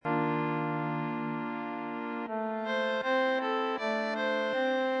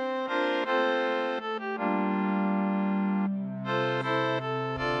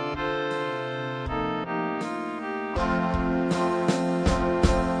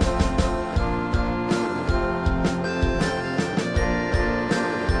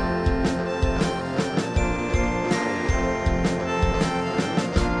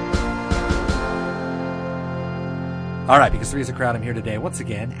All right, because Three's a Crowd, I'm here today once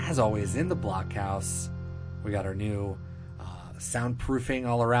again, as always, in the Blockhouse. We got our new soundproofing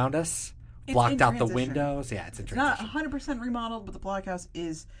all around us. Blocked out the windows. Yeah, it's in transition. It's not 100% remodeled, but the Blockhouse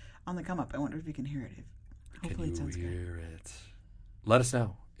is on the come up. I wonder if you can hear it. Hopefully it sounds good. Can you hear it? Let us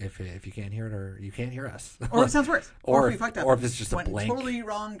know if you can't hear it or you can't hear us. Or if it sounds worse. Or if we fucked up. Or if it's just a blank, totally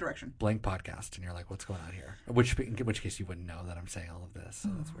wrong direction. Blank podcast, and you're like, what's going on here? In which case you wouldn't know that I'm saying all of this. So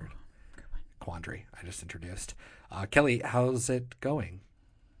that's weird. Quandary I just introduced. Kelly, how's it going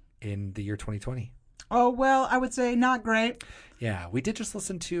in the year 2020? Oh, well, I would say not great. Yeah, we did just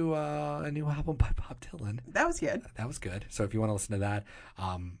listen to a new album by Bob Dylan. That was good. That was good. So if you want to listen to that,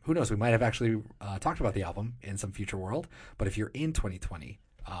 who knows? We might have actually talked about the album in some future world. But if you're in 2020,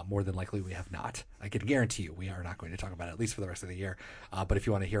 more than likely we have not. I can guarantee you we are not going to talk about it, at least for the rest of the year. But if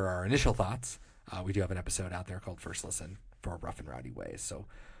you want to hear our initial thoughts, we do have an episode out there called First Listen for Rough and Rowdy Ways. So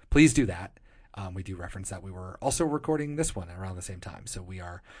please do that. We do reference that we were also recording this one around the same time. So we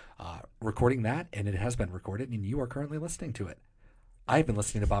are recording that, and it has been recorded, and you are currently listening to it. I've been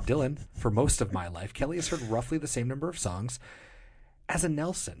listening to Bob Dylan for most of my life. Kelly has heard roughly the same number of songs as a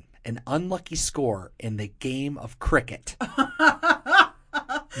Nelson, an unlucky score in the game of cricket,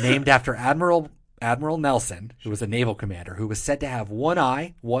 named after Admiral Nelson, who was a naval commander, who was said to have one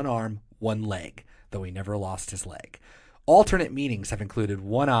eye, one arm, one leg, though he never lost his leg. Alternate meanings have included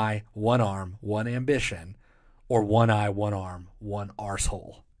one eye, one arm, one ambition, or one eye, one arm, one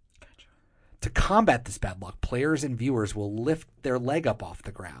arsehole. Gotcha. To combat this bad luck, players and viewers will lift their leg up off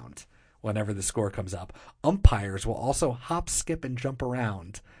the ground whenever the score comes up. Umpires will also hop, skip, and jump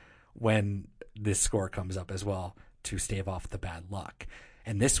around when this score comes up as well to stave off the bad luck.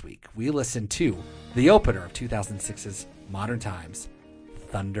 And this week, we listened to the opener of 2006's Modern Times,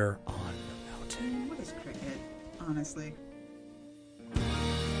 Thunder on the Mountain. What is cricket? Honestly.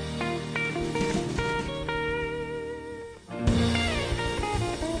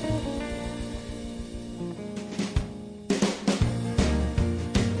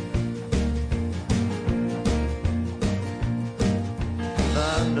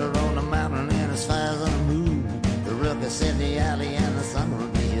 Thunder on the mountain and as far as the moon. The ruckus in the alley and the sun will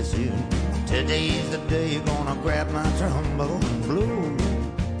be here soon. Today's the day you're gonna grab my trombone and blow.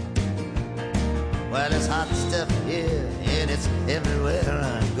 Well, it's hot stuff here, and it's everywhere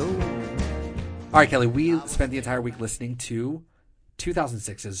I go. All right, Kelly, we spent the entire week listening to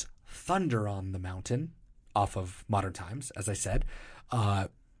 2006's Thunder on the Mountain off of Modern Times, as I said.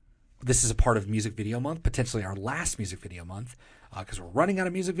 This is a part of Music Video Month, potentially our last Music Video Month, because we're running out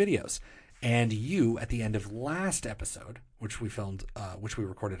of music videos. And you, at the end of last episode, which we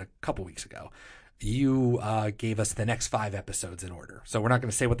recorded a couple weeks ago, you gave us the next 5 episodes in order. So we're not going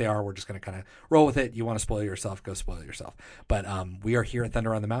to say what they are. We're just going to kind of roll with it. You want to spoil yourself, go spoil yourself. But we are here at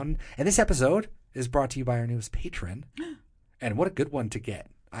Thunder on the Mountain. And this episode is brought to you by our newest patron. And what a good one to get.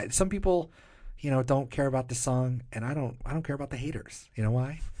 Some people, don't care about this song. And I don't care about the haters. You know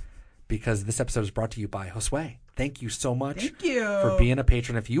why? Because this episode is brought to you by Josue. Thank you so much. Thank you for being a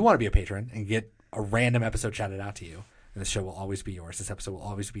patron. If you want to be a patron and get a random episode shouted out to you, and this show will always be yours. This episode will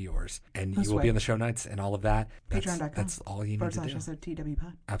always be yours. And you will be on the show notes and all of that. Patreon.com. All you need to do.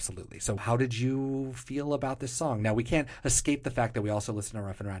 /TWPod. Absolutely. So how did you feel about this song? Now, we can't escape the fact that we also listen to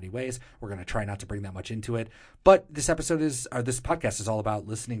Rough and Rowdy Ways. We're going to try not to bring that much into it. But this podcast is all about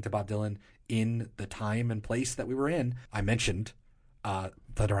listening to Bob Dylan in the time and place that we were in. I mentioned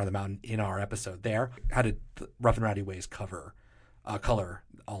Thunder on the Mountain in our episode there. How did Rough and Rowdy Ways color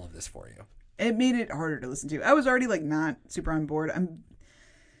all of this for you? It made it harder to listen to. I was already not super on board. I'm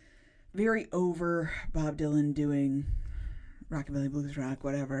very over Bob Dylan doing rockabilly, blues rock,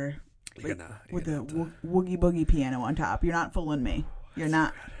 whatever, with the woogie boogie piano on top. You're not fooling me. You're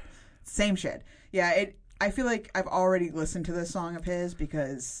not. Same shit. Yeah. I feel like I've already listened to this song of his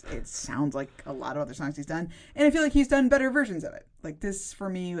because it sounds like a lot of other songs he's done, and I feel like he's done better versions of it. This for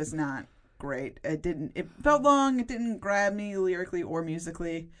me was not great. It felt long. It didn't grab me lyrically or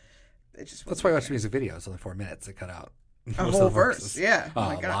musically. That's why I watched the music video. It's only 4 minutes. They cut out a whole verse. Yeah. Oh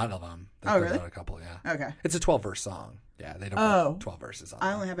my God. A lot of them. They cut really? Out a couple, yeah. Okay. It's a 12-verse song. Yeah, they don't put 12 verses on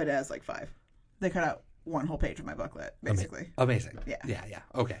I only have it as 5. They cut out one whole page of my booklet, basically. Amazing. Yeah. Yeah.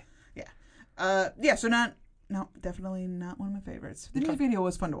 Okay. Yeah. So definitely not one of my favorites. The music video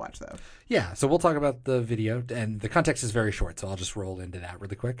was fun to watch, though. Yeah, so we'll talk about the video, and the context is very short, so I'll just roll into that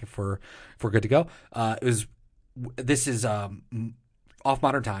really quick if we're good to go. This is off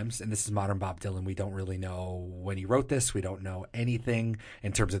Modern Times, and this is modern Bob Dylan. We don't really know when he wrote this. We don't know anything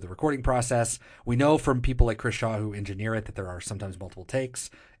in terms of the recording process. We know from people like Chris Shaw who engineer it that there are sometimes multiple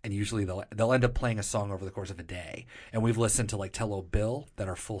takes, and usually they'll end up playing a song over the course of a day. And we've listened to Tell O Bill that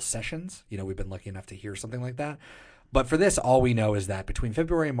are full sessions. We've been lucky enough to hear something like that. But for this, all we know is that between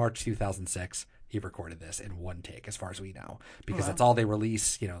February and March 2006, he recorded this in one take, as far as we know, because that's all they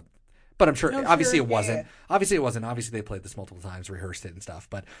release, But I'm sure, obviously it wasn't. Obviously it wasn't. Obviously they played this multiple times, rehearsed it and stuff.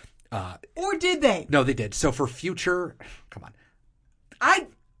 But or did they? No, they did. So for future, come on.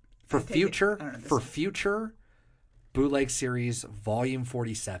 For future Bootleg Series Volume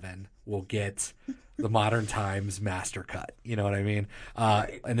 47 will get the Modern Times master cut. You know what I mean?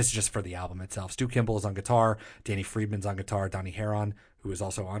 And this is just for the album itself. Stu Kimball is on guitar. Danny Friedman's on guitar. Donnie Heron, who is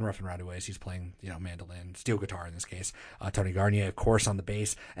also on Rough and Rowdy Ways, he's playing, mandolin, steel guitar in this case. Tony Garnier, of course, on the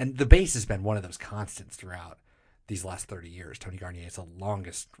bass. And the bass has been one of those constants throughout these last 30 years. Tony Garnier is the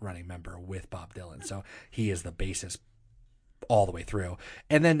longest running member with Bob Dylan. So he is the bassist all the way through.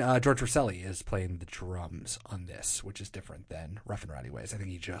 And then George Rosselli is playing the drums on this, which is different than Rough and Rowdy Ways. I think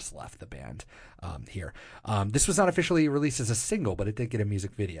he just left the band here. This was not officially released as a single, but it did get a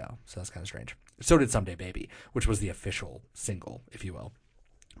music video, so that's kind of strange. So did Someday Baby, which was the official single, if you will.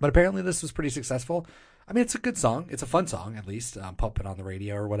 But apparently this was pretty successful. I mean, it's a good song. It's a fun song, at least. Put it on the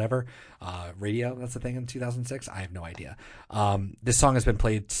radio or whatever. Radio, that's the thing in 2006? I have no idea. This song has been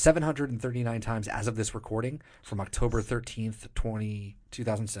played 739 times as of this recording from October 13th,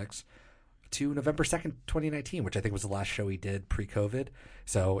 2006 to November 2nd, 2019, which I think was the last show he did pre-COVID.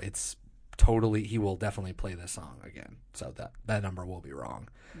 So it's totally, he will definitely play this song again. So that number will be wrong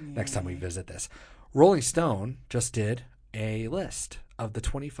next time we visit this. Rolling Stone just did a list of the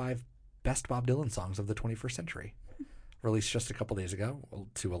 25 best Bob Dylan songs of the 21st century, released just a couple days ago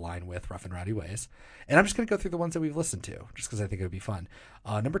to align with Rough and Rowdy Ways. And I'm just going to go through the ones that we've listened to, just because I think it would be fun.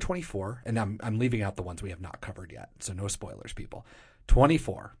 Number 24, and I'm leaving out the ones we have not covered yet, so no spoilers, people.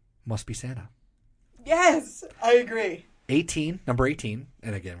 24, Must Be Santa. Yes, I agree. Number 18,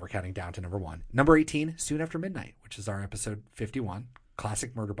 and again, we're counting down to number 1. Number 18, Soon After Midnight, which is our episode 51,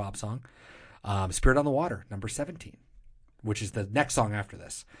 classic Murder Bob song. Spirit on the Water, number 17, which is the next song after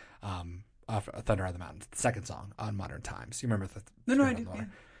this. Thunder on the Mountain, the second song on Modern Times. You remember No, I do.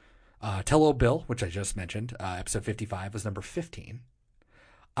 Yeah. Tell Old Bill, which I just mentioned, episode 55 was number 15.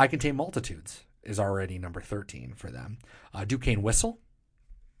 I Contain Multitudes is already number 13 for them. Duquesne Whistle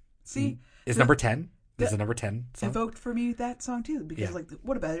is number 10. This is a number 10 song. Evoked for me that song too, because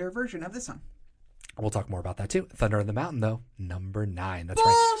what a better version of this song. We'll talk more about that too. Thunder on the Mountain, though, number 9. That's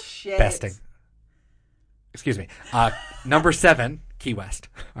Bullshit. Right. Besting. Excuse me. Number 7, Key West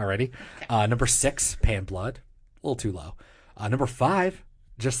already. Okay. Number 6, Pan Blood. A little too low. Number 5,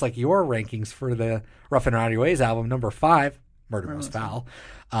 just like your rankings for the Rough and Rowdy Ways album, number 5, Murder Most Foul.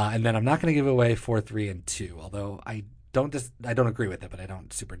 And then I'm not going to give away 4, 3, and 2, although I don't agree with it, but I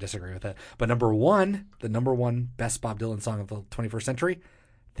don't super disagree with it. But number 1, the number 1 best Bob Dylan song of the 21st century,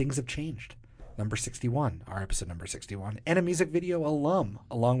 Things Have Changed. Number 61, our episode number 61, and a music video alum,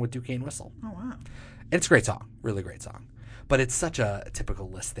 along with Duquesne Whistle. Oh, wow. And it's a great song, really great song. But it's such a typical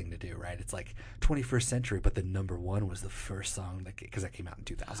list thing to do, right? It's like 21st century, but the number 1 was the first song, because that came out in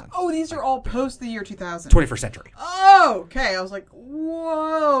 2000. Oh, these are all post the year 2000. 21st century. Oh, okay. I was like,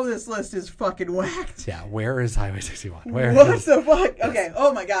 whoa, this list is fucking whacked. Yeah, where is Highway 61? What the fuck? Yes. Okay,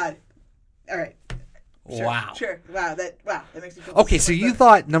 oh my God. All right. Sure, wow. Sure. Wow, that makes me feel okay, so so you better.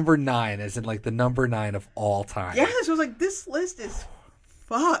 thought number 9 as in like the number 9 of all time. Yes, I was like, this list is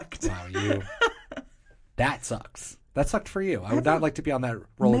fucked. Wow, that sucks. That sucked for you. I would not like to be on that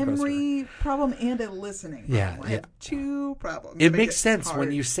roller coaster. Memory problem and a listening problem. Yeah. I have 2 problems. It makes sense hard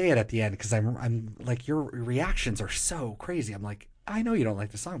when you say it at the end, because I'm like, your reactions are so crazy. I'm like, I know you don't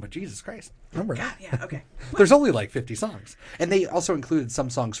like the song, but Jesus Christ. Remember that. Yeah, okay. There's only like 50 songs. And they also included some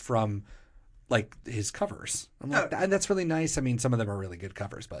songs from like his covers. I'm like, and that's really nice. I mean, some of them are really good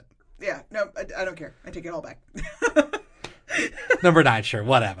covers, but yeah, no, I don't care. I take it all back. Number 9, sure,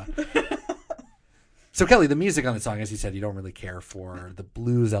 whatever. So Kelly, the music on the song, as you said, you don't really care for the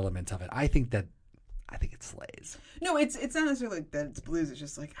blues element of it. I think it slays. No, it's not necessarily like that. It's blues. It's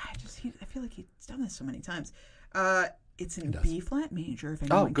just like I feel like he's done this so many times. It's in B flat major. If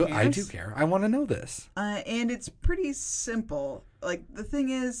anyone good. cares. I do care. I want to know this. And it's pretty simple. Like the thing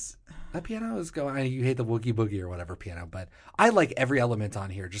is, that piano is going. You hate the woogie boogie or whatever piano, but I like every element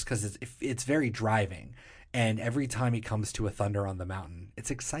on here just because it's very driving. And every time he comes to a Thunder on the Mountain, it's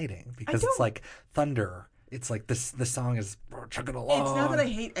exciting because it's like thunder. It's like the song is chugging along. It's not that I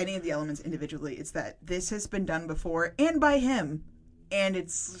hate any of the elements individually. It's that this has been done before and by him. And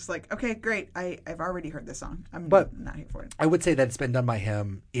it's just like, okay, great. I've already heard this song. I'm not here for it. I would say that it's been done by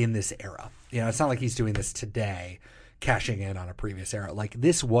him in this era. It's not like he's doing this today, cashing in on a previous era. Like,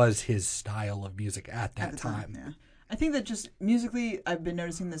 this was his style of music at that time. Yeah. I think that just musically, I've been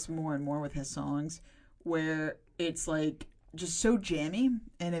noticing this more and more with his songs, where it's like just so jammy,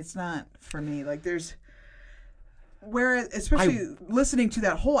 and it's not for me. Like, there's Whereas, especially listening to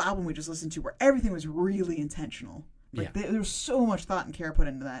that whole album we just listened to, where everything was really intentional. Like, there was so much thought and care put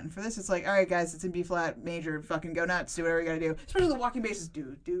into that. And for this, it's like, all right, guys, it's in B flat major. Fucking go nuts. Do whatever you got to do. Especially the walking basses.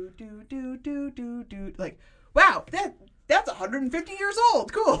 Do. Like, wow, that's 150 years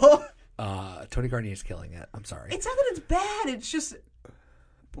old. Cool. Tony Garnier's killing it. I'm sorry. It's not that it's bad. It's just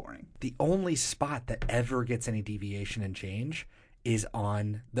boring. The only spot that ever gets any deviation and change is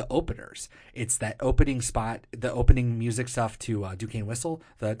on the openers. It's that opening spot, the opening music stuff to Duquesne Whistle.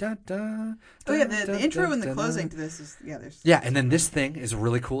 The da da. Oh yeah, the intro and the closing to this is and then this thing is a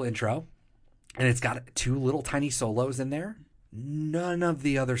really cool intro, and it's got 2 little tiny solos in there. None of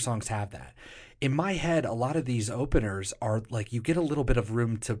the other songs have that. In my head, a lot of these openers are like you get a little bit of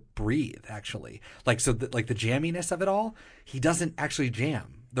room to breathe. Actually, like the jamminess of it all. He doesn't actually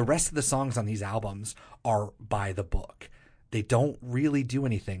jam. The rest of the songs on these albums are by the book. They don't really do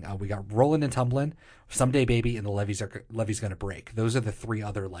anything. We got Rollin' and Tumblin', Someday Baby, and The Levee's Gonna Break. Those are the 3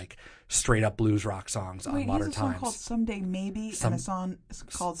 other like straight up blues rock songs on Modern Times. Wait, he has a song called Someday Maybe and a song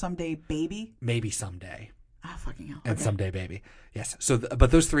called Someday Baby? Maybe Someday. Ah, fucking hell. And Someday Baby. Yes. So, but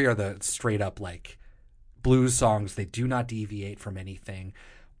those 3 are the straight up like blues songs. They do not deviate from anything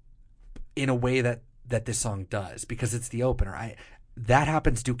in a way that this song does, because it's the opener. That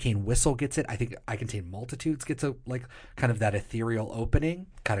happens. Duquesne Whistle gets it. I think I Contain Multitudes gets a like kind of that ethereal opening,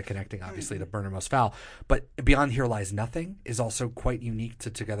 kind of connecting obviously to Burner Most Foul. But Beyond Here Lies Nothing is also quite unique to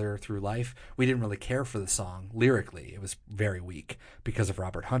Together Through Life. We didn't really care for the song lyrically; it was very weak because of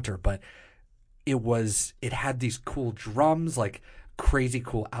Robert Hunter. But it had these cool drums, like crazy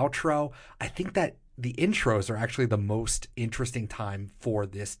cool outro. I think that the intros are actually the most interesting time for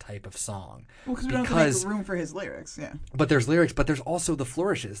this type of song. Well, because we don't have to make room for his lyrics, yeah. But there's lyrics, but there's also the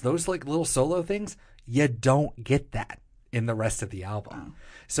flourishes. Those like little solo things, you don't get that in the rest of the album. Oh.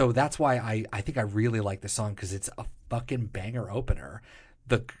 So that's why I think I really like this song, because it's a fucking banger opener.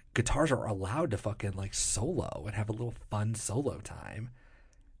 The guitars are allowed to fucking like solo and have a little fun solo time.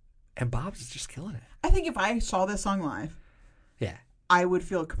 And Bob's is just killing it. I think if I saw this song live, yeah, I would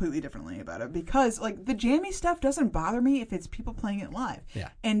feel completely differently about it, because like the jammy stuff doesn't bother me if it's people playing it live.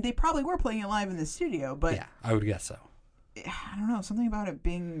 Yeah. And they probably were playing it live in the studio, but yeah, I would guess so. I don't know, something about it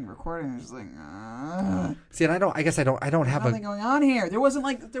being recorded is like See, and I don't have nothing going on here. There wasn't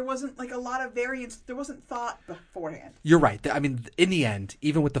like a lot of variance. There wasn't thought beforehand. You're right. I mean, in the end,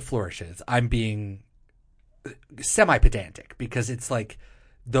 even with the flourishes, I'm being semi-pedantic, because it's like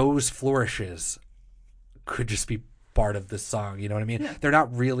those flourishes could just be part of the song, you know what I mean? Yeah. They're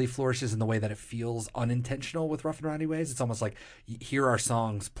not really flourishes in the way that it feels unintentional with Rough and Rowdy Ways. It's almost like here are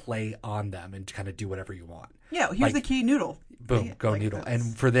songs, play on them and kind of do whatever you want. Yeah, here's like, the key, noodle. Boom, go like noodle.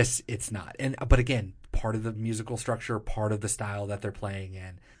 And for this, it's not. But again, part of the musical structure, part of the style that they're playing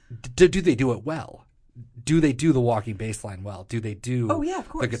in. Do they do it well? Do they do the walking bass line well? Do they do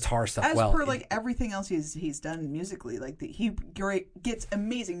the guitar stuff well? As per like everything else he's done musically, like he gets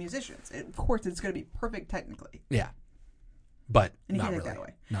amazing musicians. Of course, it's going to be perfect technically. Yeah. But not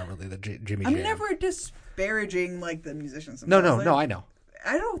really. Not really the Jimmy Jam. I'm never disparaging like the musicians. No, I know.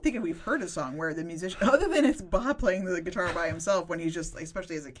 I don't think we've heard a song where the musician, other than it's Bob playing the guitar by himself when he's just, like,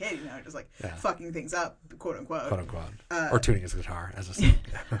 especially as a kid, just like fucking things up, quote unquote. Or tuning his guitar as a song.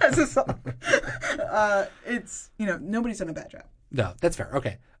 As a song. It's, nobody's done a bad job. No, that's fair.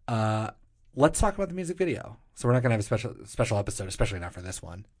 Okay. Let's talk about the music video. So we're not going to have a special episode, especially not for this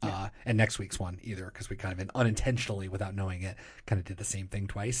one, and next week's one either, because we kind of unintentionally, without knowing it, kind of did the same thing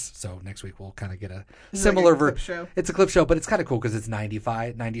twice. So next week we'll kind of get a similar show. It's a clip show, but it's kind of cool because it's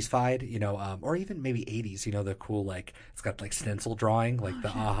 90s-fied, or even maybe 80s. The cool like it's got like stencil drawing, like the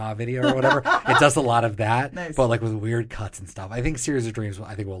Aha video or whatever. It does a lot of that, nice. But like with weird cuts and stuff. I think Series of Dreams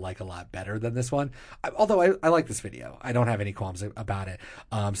we'll like a lot better than this one. Although I like this video, I don't have any qualms about it.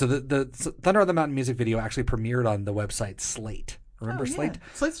 So the Thunder on the Mountain music video actually premiered on the website Slate. Remember Slate?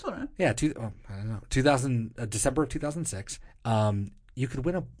 Slate's still around. Yeah, I don't know. December of 2006. You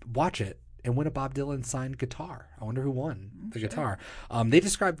could watch it and win a Bob Dylan signed guitar. I wonder who won the guitar. They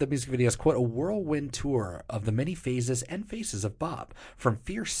described the music video as, quote, a whirlwind tour of the many phases and faces of Bob, from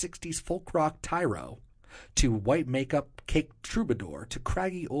fierce 60s folk rock tyro to white makeup cake troubadour to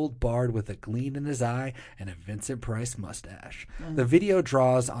craggy old bard with a gleam in his eye and a Vincent Price mustache. The video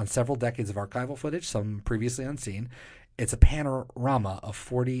draws on several decades of archival footage, some previously unseen. It's a panorama of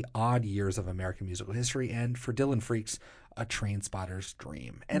 40-odd years of American musical history, and for Dylan freaks, a train spotter's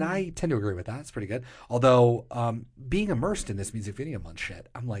dream. And I tend to agree with that. It's pretty good. Although, being immersed in this music video month shit,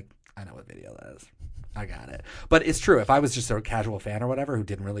 I'm like, I know what video that is. I got it. But it's true. If I was just a casual fan or whatever who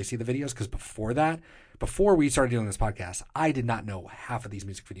didn't really see the videos, because before we started doing this podcast, I did not know half of these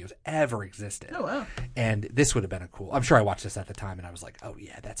music videos ever existed. Oh, wow. And this would have been I'm sure I watched this at the time and I was like, oh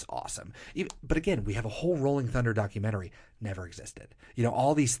yeah, that's awesome. But again, we have a whole Rolling Thunder documentary, never existed. You know,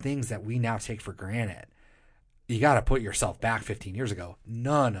 all these things that we now take for granted, you got to put yourself back 15 years ago.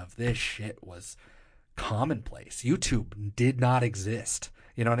 None of this shit was commonplace. YouTube did not exist.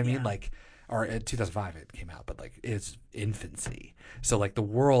 You know what I mean? Or in 2005 it came out, but it's infancy. So the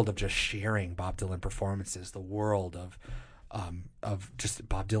world of just sharing Bob Dylan performances, the world of just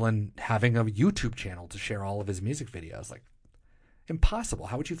Bob Dylan having a YouTube channel to share all of his music videos, impossible.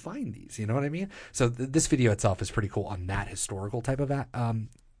 How would you find these? You know what I mean? So this video itself is pretty cool on that historical type of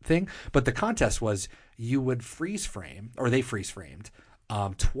thing. But the contest was you would freeze framed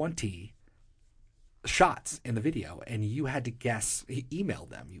 20 shots in the video, and you had to guess. Email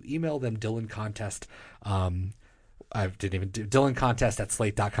them. You email them Dylan Contest. Dylan Contest at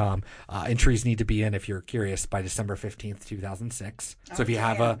slate.com. Entries need to be in, if you're curious, by December 15th, 2006. So if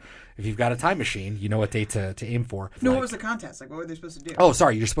you've got a time machine, you know what date to aim for. No, what was the contest? What were they supposed to do? Oh,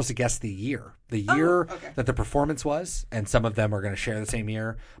 sorry. You're supposed to guess the year that the performance was, and some of them are going to share the same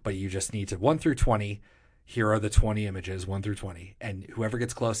year, but you just need to 1 through 20. Here are the 20 images, 1 through 20, and whoever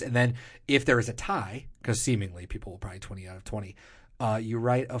gets close. And then if there is a tie, because seemingly people will probably 20 out of 20, you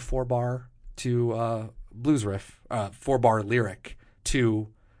write a 4-bar to blues riff, 4-bar lyric to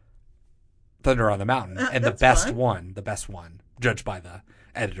Thunder on the Mountain, and the best one, judged by the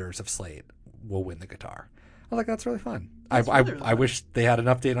editors of Slate, will win the guitar. I was like, that's really fun. I wish they had an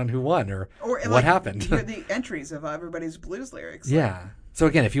update on who won or what happened. The entries of everybody's blues lyrics. Yeah. So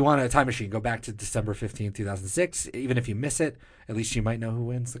again, if you want a time machine, go back to December 15th, 2006. Even if you miss it, at least you might know who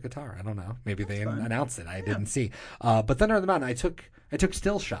wins the guitar. I don't know. Maybe they announced it. I didn't see. But Thunder on the Mountain, I took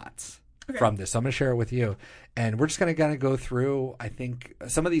still shots from this. So I'm going to share it with you. And we're just going to kind of go through. I think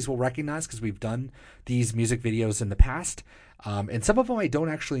some of these we'll recognize because we've done these music videos in the past. And some of them I don't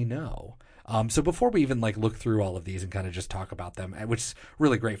actually know. So before we even look through all of these and kind of just talk about them, which is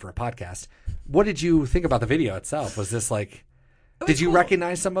really great for a podcast, what did you think about the video itself? Was this did you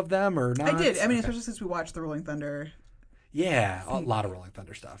recognize some of them or not? I did. I mean, especially since we watched the Rolling Thunder. Yeah, a lot of Rolling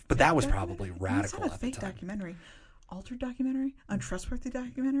Thunder stuff. But that was probably radical it's not a at the fake time. Documentary. Altered documentary? Untrustworthy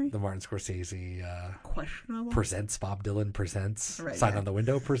documentary? The Martin Scorsese questionable presents Bob Dylan presents right, Sign on the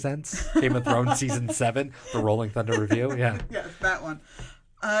Window presents Game of Thrones season 7, the Rolling Thunder review. Yeah, yeah, that one.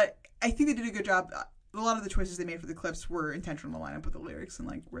 I think they did a good job. A lot of the choices they made for the clips were intentional to line up with the lyrics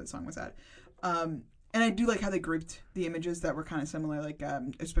and where the song was at. And I do like how they grouped the images that were kind of similar,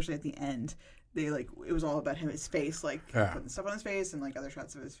 especially at the end. They it was all about his face, putting stuff on his face and other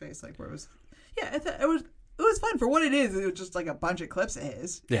shots of his face, where it was. Yeah, it was fun for what it is. It was just a bunch of clips of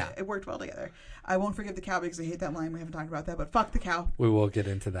his. Yeah, it worked well together. I won't forgive the cow because I hate that line. We haven't talked about that, but fuck the cow. We will get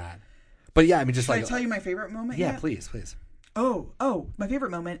into that. But yeah, I mean, just Should I tell you my favorite moment? Yeah, yet? please. Oh, my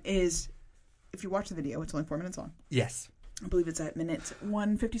favorite moment is if you watch the video. It's only 4 minutes long. Yes, I believe it's at minute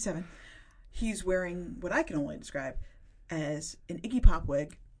 1:57. He's wearing what I can only describe as an Iggy Pop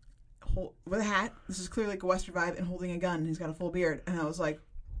wig with a hat. This is clearly a Western vibe, and holding a gun. He's got a full beard. And I was like,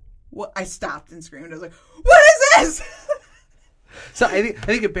 what? I stopped and screamed. I was like, what is this? So I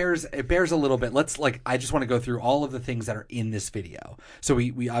think it bears a little bit. Let's I just want to go through all of the things that are in this video. So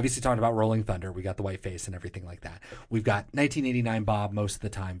we obviously talked about Rolling Thunder. We got the white face and everything like that. We've got 1989 Bob Most of the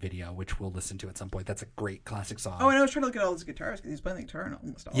Time video, which we'll listen to at some point. That's a great classic song. Oh, and I was trying to look at all his guitars because he's playing the guitar in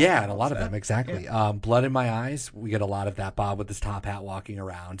almost all. Yeah, and a lot of them exactly. Yeah. Blood in My Eyes. We get a lot of that Bob with his top hat walking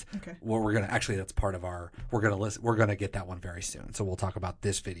around. Okay. Well, we're gonna that's part of our. We're gonna get that one very soon. So we'll talk about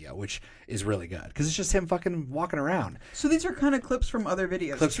this video, which is really good because it's just him fucking walking around. So these are kind of clips from other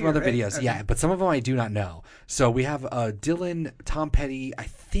videos. Clips from other videos, okay. Yeah, but some of them I do not know. So we have Dylan, Tom Petty, I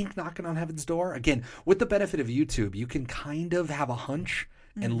think Knocking on Heaven's Door. Again, with the benefit of YouTube, you can kind of have a hunch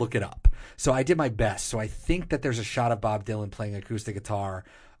and look it up. So I did my best. So I think that there's a shot of Bob Dylan playing acoustic guitar.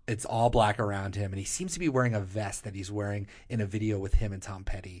 It's all black around him, and he seems to be wearing a vest that he's wearing in a video with him and Tom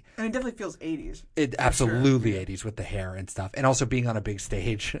Petty. And it definitely feels 80s. It absolutely 80s with the hair and stuff. And also being on a big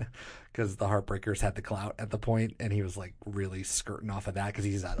stage because the Heartbreakers had the clout at the point, and he was really skirting off of that because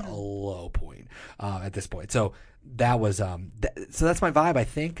he's at a low point at this point. So that was so that's my vibe, I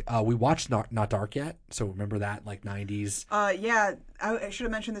think. We watched Not Dark Yet, so remember that 90s. Yeah, I should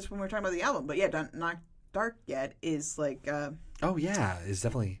have mentioned this when we were talking about the album, but yeah, Not Dark Yet is oh yeah, it's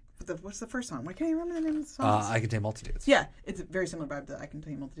definitely. What's the first song? Why can't I remember the name of the song? I Can Tame Multitudes. Yeah, it's a very similar vibe to I Can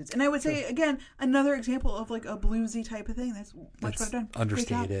Tame Multitudes. And I would say, again, another example of a bluesy type of thing. That's much better done.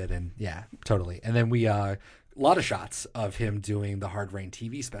 Understated and yeah, totally. And then we lot of shots of him doing the Hard Rain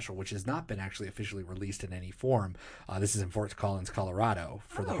TV special, which has not been actually officially released in any form. This is in Fort Collins, Colorado,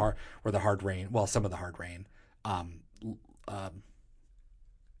 for the Hard Rain. Well, some of the Hard Rain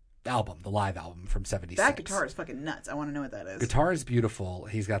album, the live album from '76. That guitar is fucking nuts. I want to know what that is. Guitar is beautiful.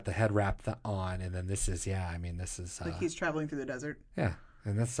 He's got the head wrap on, and then this is like he's traveling through the desert. Yeah,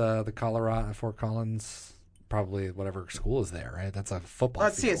 and that's the Colorado Fort Collins. Probably whatever school is there, right? That's a football.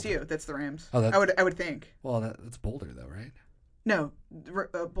 That's field. CSU. That's the Rams. Oh, I would think. Well, that's Boulder, though, right? No,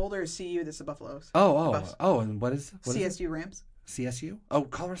 Boulder is CU. That's the Buffaloes. And what is CSU Rams? CSU? Oh,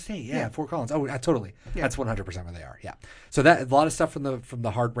 Colorado State. Yeah, Fort Collins. Oh, totally. Yeah. That's 100% where they are. Yeah. So that a lot of stuff from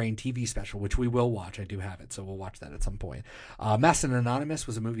the Hard Rain TV special, which we will watch. I do have it, so we'll watch that at some point. Masked and Anonymous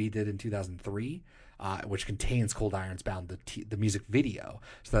was a movie he did in 2003. Which contains Cold Iron's Bound, the music video.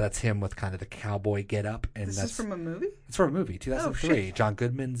 So that's him with kind of the cowboy get up. And this is from a movie? It's from a movie, 2003. Oh, John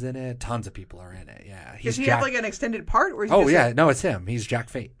Goodman's in it. Tons of people are in it. Yeah. Does he have like an extended part? Or is he No, it's him. He's Jack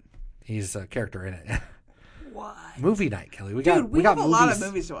Fate. He's a character in it. What? Movie night, Kelly. We got a lot of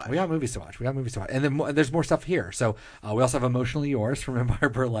movies to watch. We got movies to watch. And then there's more stuff here. So we also have Emotionally Yours from Empire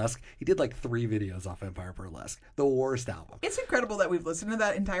Burlesque. He did like 3 videos off Empire Burlesque. The worst album. It's incredible that we've listened to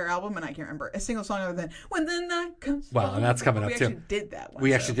that entire album and I can't remember a single song other than When the Night Comes. Well, and that's coming up too.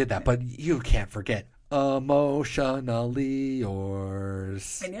 We actually did that, but you can't forget Emotionally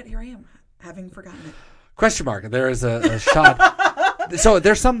Yours. And yet here I am, having forgotten it. Question mark. There is a shot. So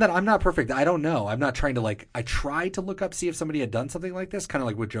there's some that I'm not perfect. I don't know. I'm not trying to I tried to look up, see if somebody had done something like this, kind of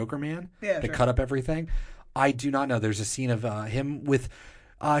like with Joker Man. Yeah, they cut up everything. I do not know. There's a scene of him with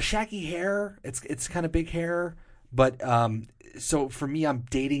shaggy hair. It's kind of big hair, but so for me, I'm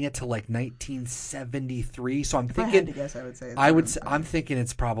dating it to like 1973. So I'm thinking. If I had to guess, I would say. I'm thinking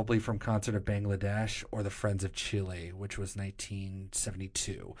it's probably from Concert of Bangladesh or The Friends of Chile, which was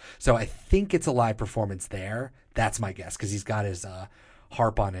 1972. So I think it's a live performance there. That's my guess because he's got his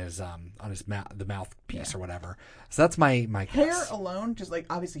harp on his the mouthpiece or whatever. So that's my guess. Hair alone, just like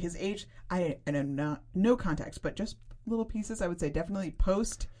obviously his age. I am not no context, but just little pieces. I would say definitely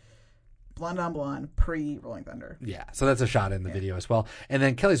post. Blonde on Blonde, pre-Rolling Thunder. Yeah, so that's a shot in the video as well. And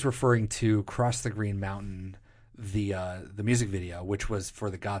then Kelly's referring to Cross the Green Mountain, the music video, which was for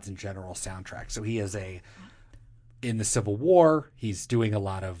the Gods in General soundtrack. So he is in the Civil War, he's doing a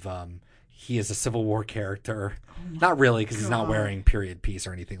lot of, he is a Civil War character. Not really, because he's not wearing period piece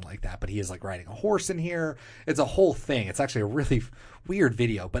or anything like that, but he is like riding a horse in here. It's a whole thing. It's actually a really weird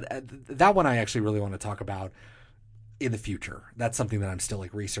video, but that one I actually really want to talk about in the future. That's something that I'm still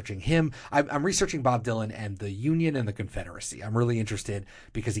like researching him. I'm researching Bob Dylan and the Union and the Confederacy. I'm really interested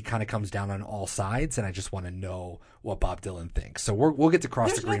because he kind of comes down on all sides, and I just want to know what Bob Dylan thinks. So we'll get to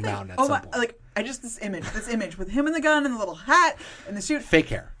Cross the Green Mountain at some point. Like this image with him and the gun and the little hat and the suit. Fake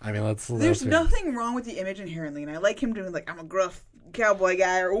hair. I mean, there's nothing wrong with the image inherently, and I like him doing like I'm a gruff cowboy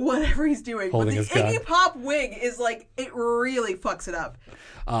guy or whatever he's doing. Holding but the Iggy Pop wig is like it really fucks it up.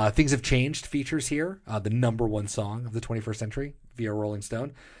 Things Have Changed features here, the number 1 song of the 21st century via Rolling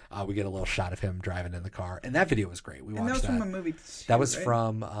Stone. We get a little shot of him driving in the car, and that video was great. We watched that. Was from a movie too, that was right?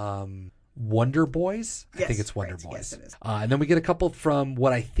 From Wonder Boys. Yes, I think it's Wonder Boys. Yes, it is. And then we get a couple from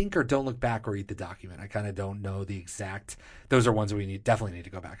what I think are Don't Look Back or Eat the Document. I kind of don't know the exact. Those are ones that we definitely need to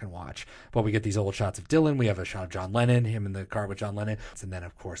go back and watch. But we get these old shots of Dylan. We have a shot of John Lennon, him in the car with John Lennon, and then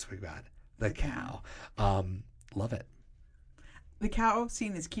of course we've got the cow. Love it. The cow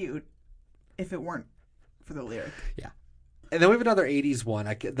scene is cute. If it weren't for the lyric. Yeah. And then we have another 80s one.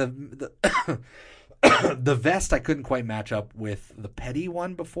 The the vest I couldn't quite match up with the Petty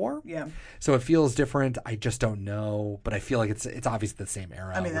one before. Yeah. So it feels different. I just don't know. But I feel like it's obviously the same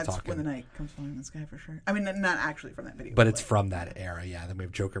era. I mean, that's When the Night Comes Falling in the Sky for sure. I mean, not actually from that video. But it's from that era, yeah. Then we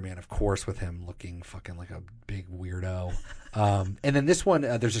have Joker Man, of course, with him looking fucking like a big weirdo. And then this one,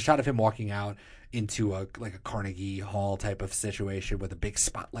 there's a shot of him walking out into a Carnegie Hall type of situation with a big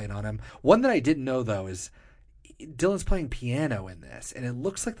spotlight on him. One that I didn't know, though, is Dylan's playing piano in this, and it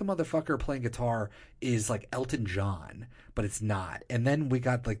looks like the motherfucker playing guitar is like Elton John, but it's not. And then we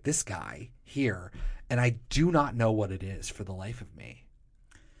got like this guy here, and I do not know what it is for the life of me.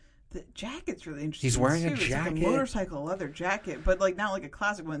 The jacket's really interesting. He's wearing too. a jacket. It's like a motorcycle leather jacket, but like not like a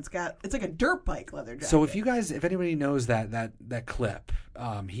classic one. It's like a dirt bike leather jacket. So if anybody knows that clip,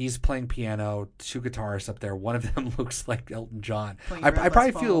 he's playing piano, 2 guitarists up there. One of them looks like Elton John. I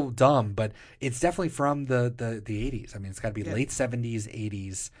probably feel dumb, but it's definitely from the 80s. I mean, it's got to be late 70s,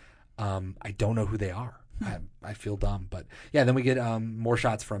 80s. I don't know who they are. I feel dumb, but yeah. Then we get more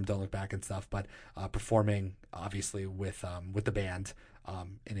shots from Don't Look Back and stuff, but performing obviously with the band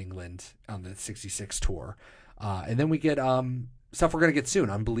in England on the '66 tour, and then we get stuff we're gonna get soon.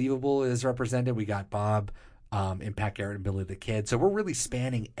 Unbelievable is represented. We got Bob in Pat Garrett and Billy the Kid. So we're really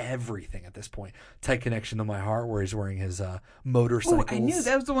spanning everything at this point. Tight Connection to My Heart, where he's wearing his motorcycles. Oh, I knew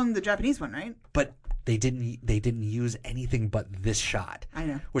that was the Japanese one, right? But they didn't use anything but this shot. I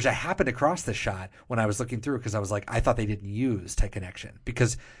know. Which I happened across this shot when I was looking through because I was like, I thought they didn't use Tight Connection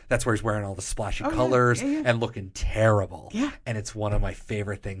because that's where he's wearing all the splashy colors and looking terrible. Yeah. And it's one of my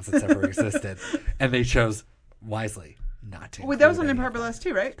favorite things that's ever existed. And they chose wisely not to. Wait, that was on Empire Burlesque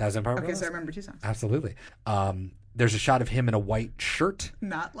too, right? That was Empire Burlesque. Okay, so I remember 2 songs. Absolutely. There's a shot of him in a white shirt.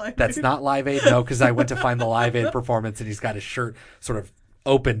 Not Live Aid. That's not Live Aid, no, because I went to find the Live Aid performance and he's got his shirt sort of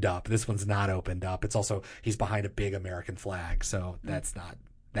opened up. This one's not opened up. It's also, he's behind a big American flag, so that's not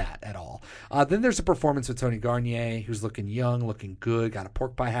that at all. Then there's a performance with Tony Garnier, who's looking young, looking good, got a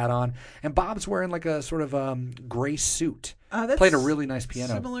pork pie hat on, and Bob's wearing like a sort of gray suit. That's played a really nice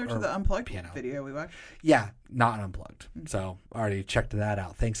piano. Similar to the Unplugged video we watched. Yeah, not Unplugged. So already checked that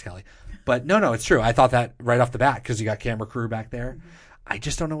out. Thanks, Kelly. But no, it's true. I thought that right off the bat because you got camera crew back there. I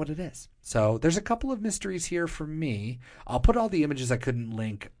just don't know what it is. So there's a couple of mysteries here for me. I'll put all the images I couldn't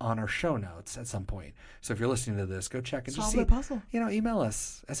link on our show notes at some point. So if you're listening to this, go check and just see. Solve the puzzle. Email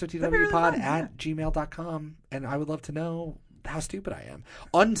us, sotwpod@gmail.com, and I would love to know how stupid I am.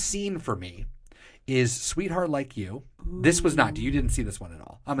 Unseen for me is Sweetheart Like You. Ooh. This was not. You didn't see this one at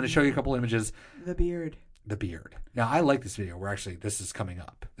all. I'm going to show you a couple images. The beard. Now, I like this video. This is coming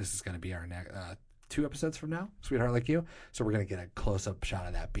up. This is going to be our next 2 episodes from now, Sweetheart Like You. So we're going to get a close-up shot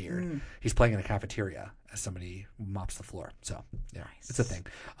of that beard. He's playing in a cafeteria as somebody mops the floor. So, yeah, nice. It's a thing.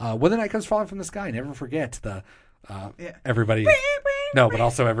 When the Night Comes Falling from the Sky, never forget the everybody. No, but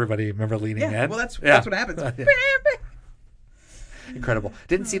also everybody, remember leaning in? Well, that's what happens. Incredible.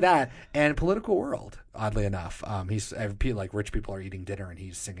 Didn't see that. And Political World, oddly enough. He's like rich people are eating dinner and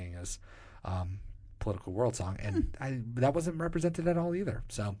he's singing his Political World song. And that wasn't represented at all either.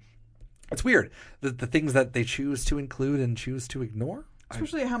 So it's weird. The things that they choose to include and choose to ignore.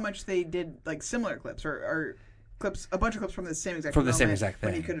 Especially how much they did like similar clips or clips, a bunch of clips from the same exact the same exact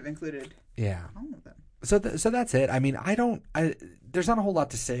thing. When you could have included all of them. So that's it. I mean, there's not a whole lot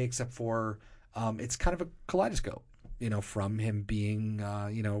to say except for it's kind of a kaleidoscope. From him being,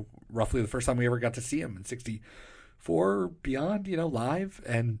 roughly the first time we ever got to see him in '64 beyond, live,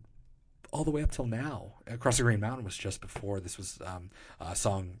 and all the way up till now. Across the Green Mountain was just before. This was a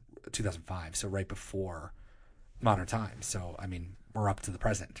song 2005, so right before Modern Times. So, I mean, we're up to the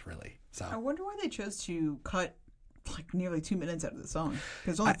present, really. So I wonder why they chose to cut like nearly 2 minutes out of the song.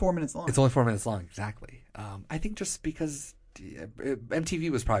 Because it's only 4 minutes long. It's only 4 minutes long, exactly. I think just because MTV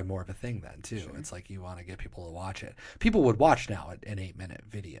was probably more of a thing then too. Sure. It's like you want to get people to watch it. People would watch now an 8-minute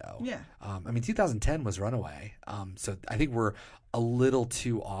video. Yeah. 2010 was Runaway. So I think we're a little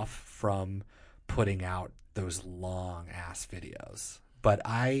too off from putting out those long ass videos. But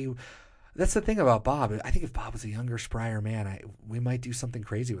that's the thing about Bob. I think if Bob was a younger, sprier man, we might do something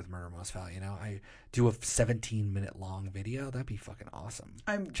crazy with Murder Most Foul. I do a 17-minute long video. That'd be fucking awesome.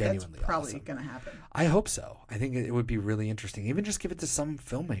 Genuinely that's probably awesome. Gonna happen. I hope so. I think it would be really interesting. Even just give it to some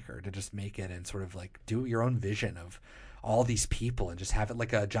filmmaker to just make it and sort of like do your own vision of all these people and just have it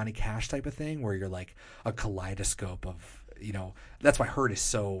like a Johnny Cash type of thing where you're like a kaleidoscope of. That's why Hurt is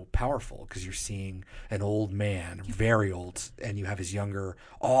so powerful because you're seing an old man, very old, and you have his younger,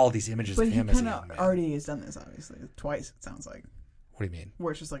 all these images of him as a young man. But he already has done this, obviously, twice, it sounds like. What do you mean?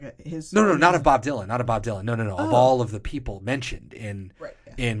 Where it's just like his... No, not of Bob Dylan. Not of Bob Dylan. No. Of all of the people mentioned in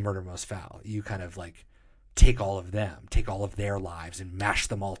Murder Most Foul. You kind of like take all of them, take all of their lives and mash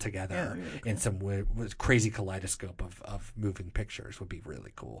them all together in some crazy kaleidoscope of moving pictures would be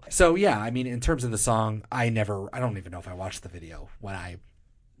really cool. So yeah, I mean, in terms of the song, I don't even know if I watched the video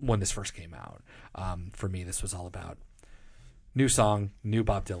when this first came out. For me, this was all about new song, new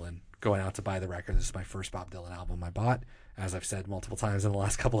Bob Dylan, going out to buy the record. This is my first Bob Dylan album I bought, as I've said multiple times in the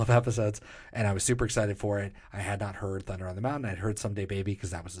last couple of episodes, and I was super excited for it. I had not heard Thunder on the Mountain. I'd heard Someday Baby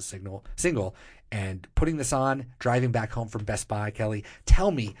because that was a single, and putting this on, driving back home from Best Buy, Kelly, tell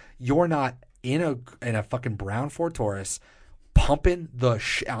me you're not in a fucking brown Ford Taurus pumping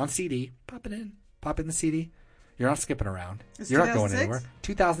on CD, pop in the CD. You're not skipping around. You're not going anywhere.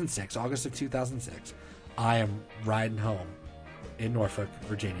 2006, August of 2006. I am riding home in Norfolk,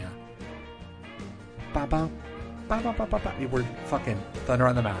 Virginia. We're fucking Thunder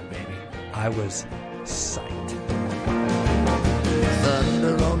on the Mountain, baby. I was psyched.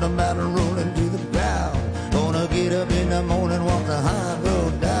 Thunder on the mountain rolling to the ground. Gonna get up in the morning, walk the high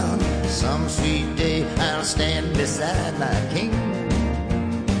road down. Some sweet day I'll stand beside my king.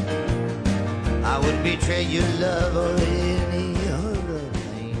 I would betray your love or any other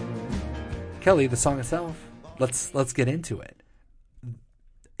thing. Kelly, the song itself, let's get into it.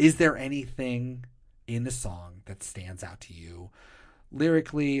 Is there anything in the song that stands out to you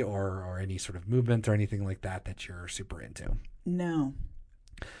lyrically or any sort of movement or anything like that you're super into? No.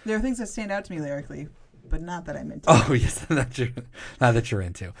 There are things that stand out to me lyrically, but not that I'm into. Oh, yes, not that you're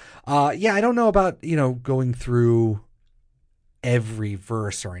into. Yeah, I don't know about, going through every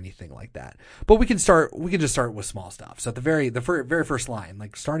verse or anything like that. But we can just start with small stuff. So at the very first line,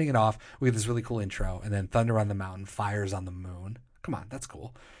 like starting it off, we get this really cool intro, and then thunder on the mountain, fires on the moon. Come on, that's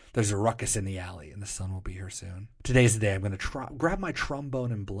cool. There's a ruckus in the alley, and the sun will be here soon. Today's the day I'm going to grab my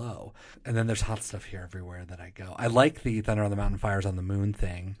trombone and blow. And then there's hot stuff here everywhere that I go. I like the thunder on the mountain, fires on the moon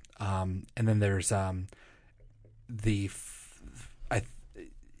thing. And then there's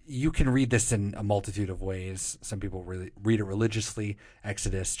you can read this in a multitude of ways. Some people really read it religiously.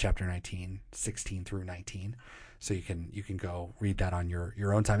 Exodus chapter 19, 16 through 19. So you can go read that on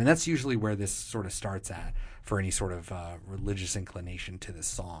your own time. And that's usually where this sort of starts at for any sort of religious inclination to this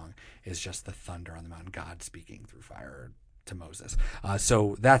song, is just the thunder on the mountain, God speaking through fire to Moses.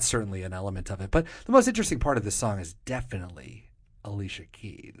 So that's certainly an element of it. But the most interesting part of this song is definitely Alicia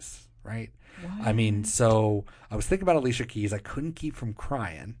Keys, right? What? I mean, so I was thinking about Alicia Keys. I couldn't keep from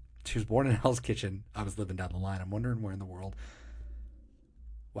crying. She was born in Hell's Kitchen. I was living down the line. I'm wondering where in the world.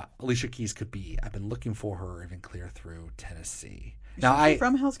 Wow, Alicia Keys could be. I've been looking for her even clear through Tennessee. Is she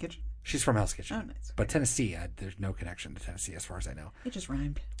from Hell's Kitchen? She's from Hell's Kitchen. Oh, nice. But Tennessee, there's no connection to Tennessee as far as I know. It just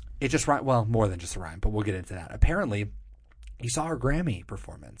rhymed. Well, more than just a rhyme, but we'll get into that. Apparently, he saw her Grammy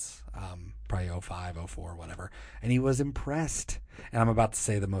performance, probably 05, 04, whatever, and he was impressed. And I'm about to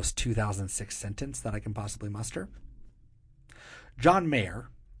say the most 2006 sentence that I can possibly muster. John Mayer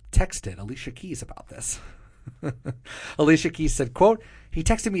texted Alicia Keys about this. Alicia Keys said, quote, "He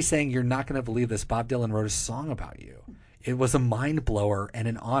texted me saying, 'You're not going to believe this. Bob Dylan wrote a song about you. It was a mind blower and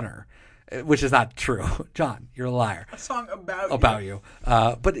an honor,'" which is not true. John, you're a liar. A song about you.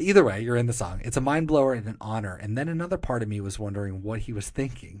 But either way, you're in the song. It's a mind blower and an honor. And then another part of me was wondering what he was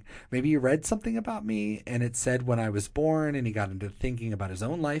thinking. Maybe he read something about me and it said when I was born, and he got into thinking about his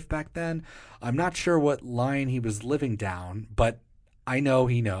own life back then. I'm not sure what line he was living down, but I know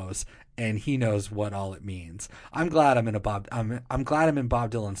he knows, and he knows what all it means. I'm glad I'm in Bob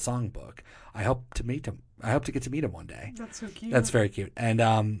Dylan's songbook. I hope to meet him. I hope to get to meet him one day. That's so cute. That's very cute.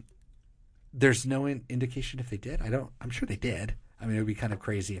 And there's no indication if they did. I'm sure they did. I mean, it would be kind of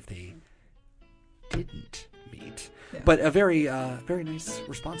crazy if they didn't meet. Yeah. But a very very nice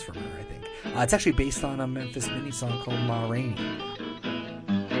response from her, I think. It's actually based on a Memphis Mini song called Ma Rainey.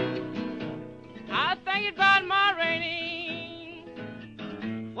 I think about Ma Rainey.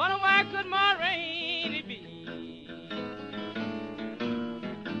 Wonder why could Ma Rainey be?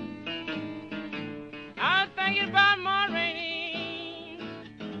 I'm thinking about Ma Rainey.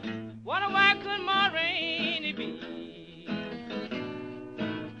 Wonder why could Ma Rainey be?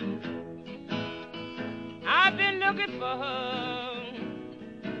 I've been looking for her,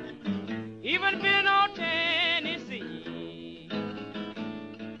 even been on Tennessee.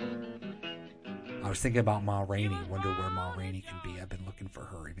 I was thinking about Ma Rainey, wonder where Ma Rainey can be. I've been looking for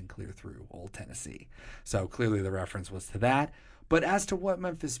her even clear through old Tennessee. So clearly the reference was to that. But as to what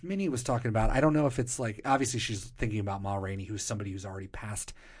Memphis Mini was talking about, I don't know if it's like, obviously she's thinking about Ma Rainey, who's somebody who's already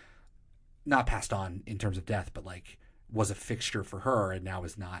not passed on in terms of death, but like was a fixture for her and now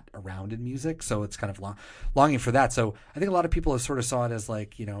is not around in music. So it's kind of longing for that. So I think a lot of people have sort of saw it as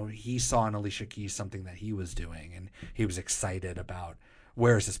like, he saw in Alicia Keys something that he was doing, and he was excited about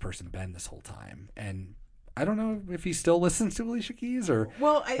where has this person been this whole time. And I don't know if he still listens to Alicia Keys or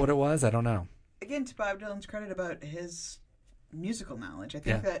what it was. I don't know. Again, to Bob Dylan's credit about his musical knowledge, I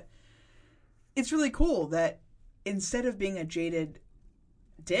think that it's really cool that instead of being a jaded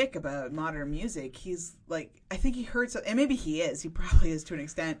dick about modern music, he's like, I think he heard and maybe he probably is to an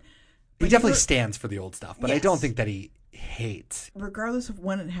extent. He definitely stands for the old stuff, but yes. I don't think that he hates. Regardless of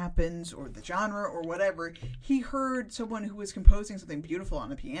when it happens or the genre or whatever, he heard someone who was composing something beautiful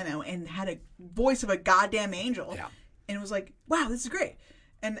on a piano and had a voice of a goddamn angel. Yeah. And it was like, wow, this is great.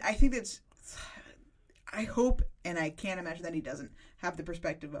 And I think I hope, and I can't imagine that he doesn't have the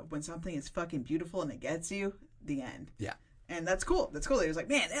perspective of when something is fucking beautiful and it gets you, the end. Yeah. And that's cool. That's cool. He was like,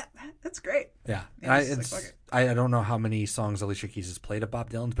 man, that's great. Yeah. And I don't know how many songs Alicia Keys has played at Bob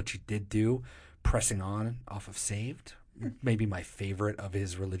Dylan's, but she did do Pressing On off of Saved. Maybe my favorite of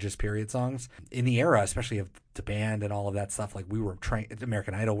his religious period songs. In the era, especially of the band and all of that stuff, like we were trying,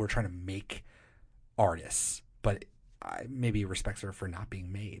 American Idol, we're trying to make artists, but maybe he respects her for not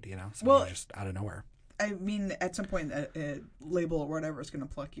being made, just out of nowhere. I mean, at some point, a label or whatever is going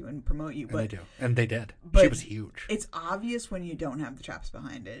to pluck you and promote you. But, and they did. But she was huge. It's obvious when you don't have the chops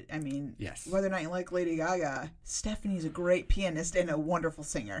behind it. I mean, yes. Whether or not you like Lady Gaga, Stephanie's a great pianist and a wonderful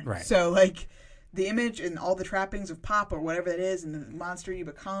singer. Right. So, like, the image and all the trappings of pop or whatever it is, and the monster you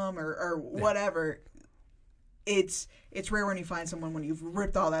become or whatever. It's rare when you find someone when you've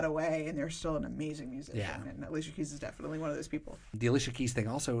ripped all that away and they're still an amazing musician. Yeah. And Alicia Keys is definitely one of those people. The Alicia Keys thing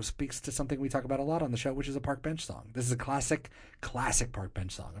also speaks to something we talk about a lot on the show, which is a Park Bench song. This is a classic Park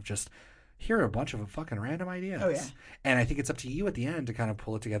Bench song of just here are a bunch of fucking random ideas. Oh, yeah. And I think it's up to you at the end to kind of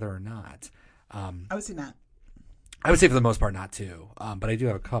pull it together or not. I would say not. I would say for the most part not too, but I do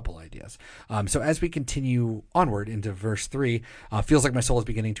have a couple ideas. So as we continue onward into verse 3, feels like my soul is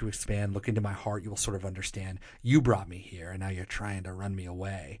beginning to expand. Look into my heart, you will sort of understand. You brought me here, and now you're trying to run me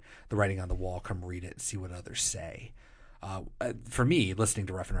away. The writing on the wall, come read it, see what others say. For me, listening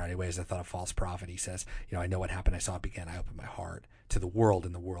to Rough and Rowdy Ways, I thought of False Prophet. He says, I know what happened. I saw it begin. I opened my heart to the world,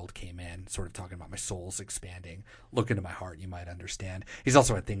 and the world came in, sort of talking about my soul's expanding. Look into my heart, you might understand. He's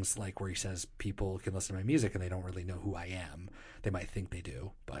also had things like where he says people can listen to my music and they don't really know who I am. They might think they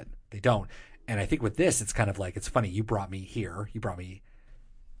do, but they don't. And I think with this, it's kind of like, it's funny, you brought me here. You brought me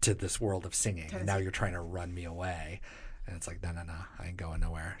to this world of singing, and now you're trying to run me away. And it's like, no, I ain't going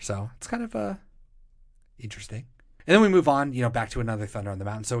nowhere. So it's kind of interesting. And then we move on, back to another Thunder on the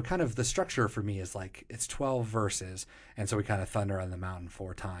Mountain. So kind of the structure for me is like it's 12 verses, and so we kind of thunder on the mountain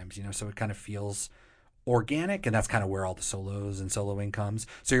 4 times, so it kind of feels organic, and that's kind of where all the solos and soloing comes.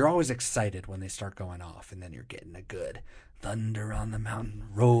 So you're always excited when they start going off, and then you're getting a good thunder on the mountain,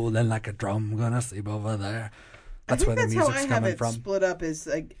 rolling like a drum, gonna sleep over there. That's where the music's coming from. How I have it split up is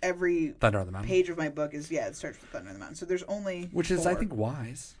like every Thunder on the Mountain page of my book is it starts with Thunder on the Mountain. So there's only which 4. is I think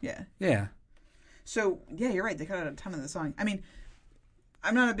wise. Yeah. So, yeah, you're right. They cut out a ton of the song. I mean,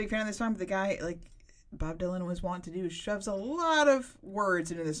 I'm not a big fan of this song, but the guy, like Bob Dylan was wont to do, shoves a lot of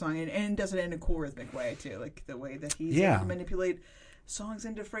words into the song and does it in a cool rhythmic way, too. Like the way that he's able to manipulate songs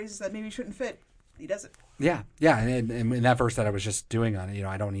into phrases that maybe shouldn't fit. He does it. Yeah. And in that verse that I was just doing on it,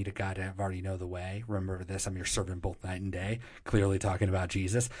 I don't need a God to already know the way. Remember this, I'm your servant both night and day. Clearly talking about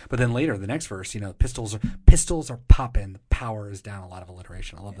Jesus. But then later, the next verse, pistols are popping, the power is down. A lot of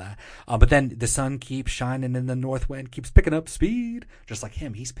alliteration. I love that. But then the sun keeps shining and the north wind keeps picking up speed. Just like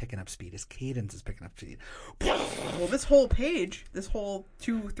him, he's picking up speed. His cadence is picking up speed. Well, this whole page, this whole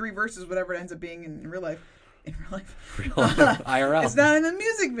 2-3 verses, whatever it ends up being in real life, IRL. It's not in the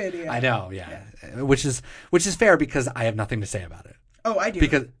music video. I know, yeah. Which is fair because I have nothing to say about it. Oh, I do.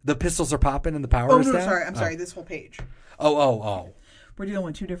 Because the pistols are popping and the power is down? Sorry. I'm sorry. This whole page. Oh. We're dealing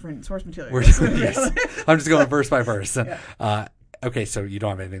with 2 different source materials. Yes. I'm just going verse by verse. Yeah. Okay, so you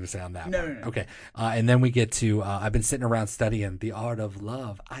don't have anything to say on that. No. Okay. And then we get to, I've been sitting around studying the art of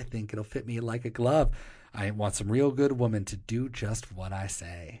love. I think it'll fit me like a glove. I want some real good woman to do just what I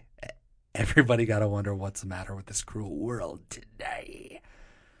say. Everybody got to wonder what's the matter with this cruel world today.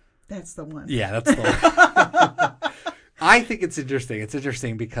 That's the one. Yeah, that's the one. I think it's interesting. It's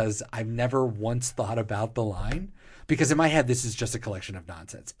interesting because I've never once thought about the line. Because in my head, this is just a collection of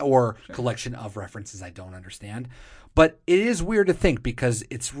nonsense or collection of references I don't understand. But it is weird to think because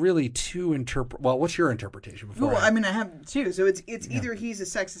it's really to interpret. Well, what's your interpretation? I have 2. So it's either he's a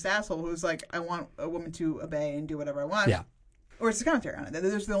sexist asshole who's like, I want a woman to obey and do whatever I want. Yeah. Or it's a commentary on it.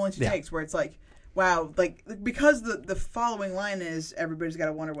 There's the only 2 takes where it's like, wow, like because the following line is everybody's got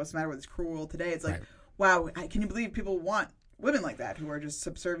to wonder what's the matter with this cruel world today. It's like, wow, can you believe people want women like that who are just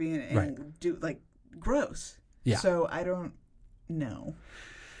subservient and do like gross? Yeah. So I don't know.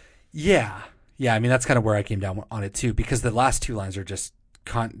 Yeah. I mean that's kind of where I came down on it too because the last 2 lines are just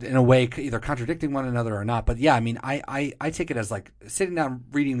in a way either contradicting one another or not. But yeah, I mean I take it as like sitting down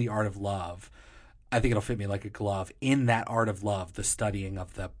reading The Art of Love. I think it'll fit me like a glove. In that art of love, the studying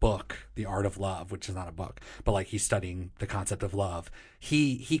of the book, The Art of Love, which is not a book, but like he's studying the concept of love.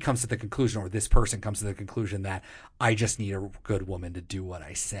 He comes to the conclusion, or this person comes to the conclusion that I just need a good woman to do what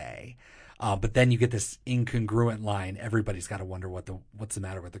I say. But then you get this incongruent line. Everybody's got to wonder what's the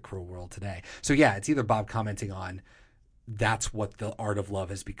matter with the cruel world today. So yeah, it's either Bob commenting on that's what the art of love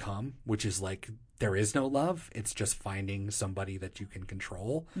has become, which is like there is no love. It's just finding somebody that you can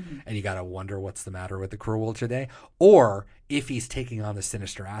control. Mm-hmm. And you got to wonder what's the matter with the cruel world today. Or if he's taking on the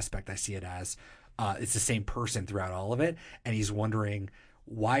sinister aspect, I see it as it's the same person throughout all of it. And he's wondering,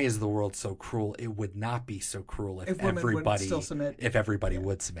 why is the world so cruel? It would not be so cruel if everybody would still submit. If everybody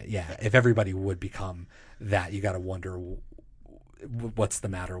would submit. Yeah. If everybody would become that, you got to wonder what's the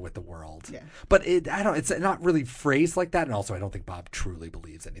matter with the world. Yeah. But it's not really phrased like that. And also I don't think Bob truly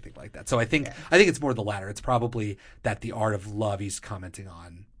believes anything like that. So I think it's more the latter. It's probably that the art of love, he's commenting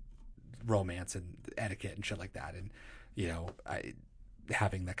on romance and etiquette and shit like that. And,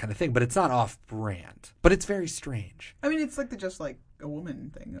 having that kind of thing, but it's not off brand, but it's very strange. I mean, it's like the just like a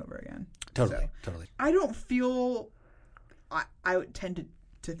woman thing over again. Totally. I don't feel, I would tend to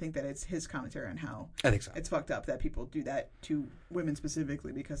to think that it's his commentary on how I think so. It's fucked up that people do that to women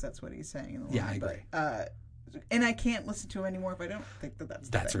specifically because that's what he's saying in the line. Yeah, I agree. But, and I can't listen to him anymore if I don't think that that's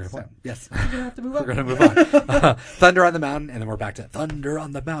the That's thing. a good point. Yes. We're going to have to move on. We're going to move on. Thunder on the Mountain, and then we're back to Thunder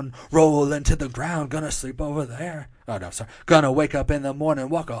on the Mountain, roll into the ground, gonna sleep over there. Oh, no, sorry. Gonna wake up in the morning,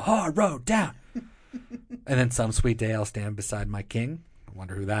 walk a hard road down. And then Some Sweet Day I'll Stand Beside My King. I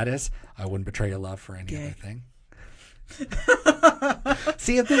wonder who that is. I wouldn't betray your love for any other thing.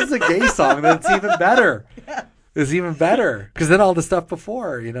 See, if this is a gay song, then it's even better. Yeah. It's even better. Because then all the stuff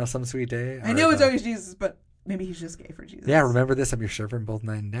before, Some Sweet Day. I know it's always Jesus, but maybe he's just gay for Jesus. Yeah, remember this? I'm your servant both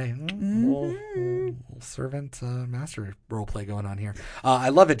night and day. Mm-hmm. Little servant master role play going on here. I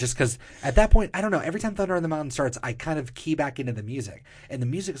love it just because at that point, I don't know, every time Thunder on the Mountain starts, I kind of key back into the music. And the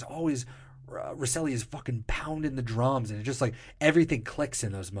music is always, Rosselli is fucking pounding the drums. And it's just like everything clicks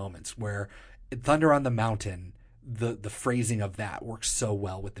in those moments where Thunder on the Mountain, the phrasing of that works so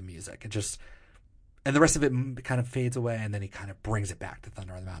well with the music. It just, and the rest of it kind of fades away. And then he kind of brings it back to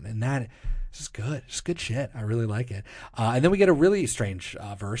Thunder on the Mountain. And that, it's just good. It's good shit. I really like it. And then we get a really strange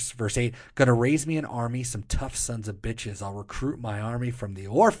verse. Verse 8, gonna raise me an army, some tough sons of bitches. I'll recruit my army from the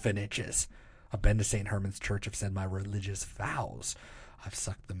orphanages. I've been to St. Herman's Church. I've said my religious vows. I've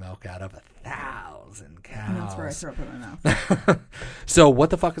sucked the milk out of 1,000 cows. And that's where I throw up in my mouth. So what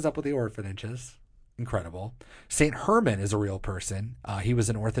the fuck is up with the orphanages? Incredible. St. Herman is a real person. He was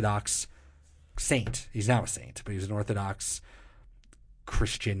an Orthodox saint. He's now a saint, but he was an Orthodox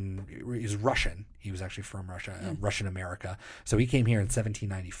Christian. He's Russian. He was actually from Russia, Russian America. So he came here in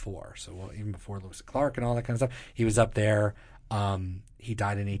 1794. So even before Lewis and Clark and all that kind of stuff, he was up there. He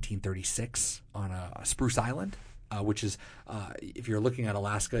died in 1836 on a Spruce Island, which is, if you're looking at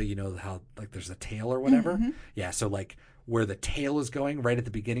Alaska, you know how like there's a tail or whatever. Mm-hmm. Yeah. So like where the tail is going, right at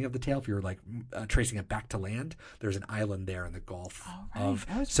the beginning of the tail, if you're like tracing it back to land, there's an island there in the Gulf of.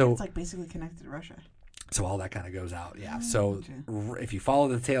 So it's like basically connected to Russia. So all that kind of goes out, yeah. So if you follow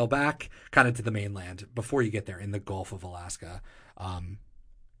the tail back, kind of to the mainland, before you get there in the Gulf of Alaska,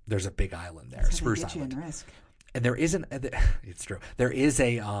 there's a big island there, Spruce Island. Risk. And there isn't. It's true. There is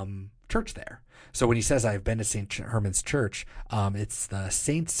a church there. So when he says I've been to St. Herman's Church, it's the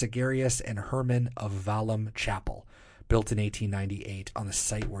Saint Sigarius and Herman of Valum Chapel, built in 1898 on the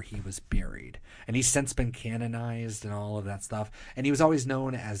site where he was buried. And he's since been canonized and all of that stuff. And he was always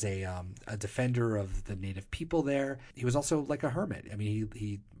known as a defender of the native people there. He was also like a hermit. I mean,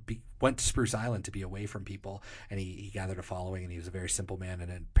 he went to Spruce Island to be away from people, and he gathered a following, and he was a very simple man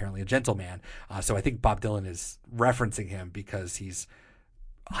and apparently a gentle man. So I think Bob Dylan is referencing him because he's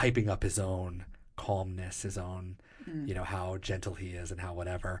hyping up his own calmness, his own, how gentle he is and how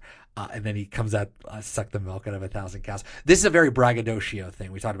whatever. And then he comes out, suck the milk out of 1,000 cows. This is a very braggadocio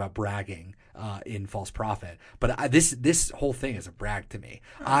thing. We talked about bragging in False Prophet. But this whole thing is a brag to me.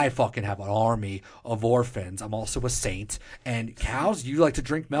 I fucking have an army of orphans. I'm also a saint. And cows, you like to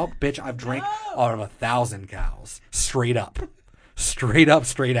drink milk? Bitch, I've drank out of 1,000 cows. Straight up. Straight up,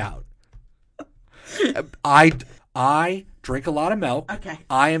 straight out. I drink a lot of milk. Okay.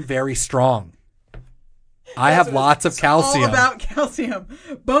 I am very strong. I have lots of calcium. All about calcium.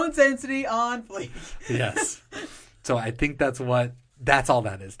 Bone density on fleek. Yes. So I think that's all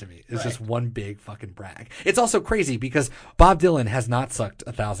that is to me. It's just one big fucking brag. It's also crazy because Bob Dylan has not sucked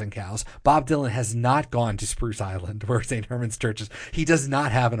 1,000 cows. Bob Dylan has not gone to Spruce Island where St. Herman's Church is. He does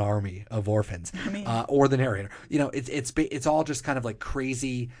not have an army of orphans or the narrator. It's all just kind of like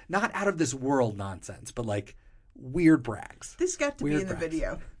crazy, not out of this world nonsense, but like weird brags. This got to be in the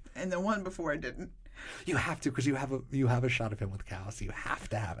video, and the one before I didn't. You have to, because you have a shot of him with cows. So you have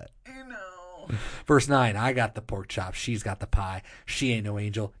to have it. I know. Verse 9, I got the pork chop. She's got the pie. She ain't no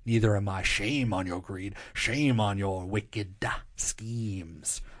angel. Neither am I. Shame on your greed. Shame on your wicked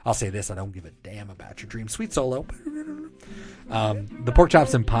schemes. I'll say this. I don't give a damn about your dreams. Sweet solo. The pork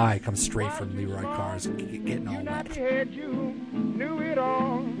chops and pie come straight from Leroy Carr's Getting All Wet. You knew it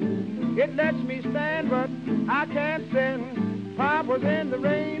all. It lets me stand, but I can't stand. Pop was in the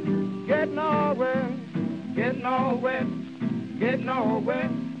rain. Getting all wet, getting all wet, getting all wet.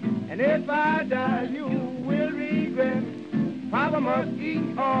 And if I die, you will regret. Papa must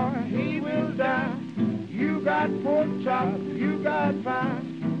eat or he will die. You got pork chop, you got pie.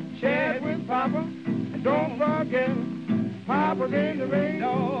 Share it with Papa, and don't forget. Papa's in the rain,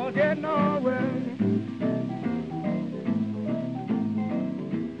 oh, getting all wet.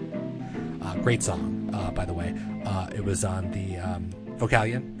 Great song, by the way. It was on the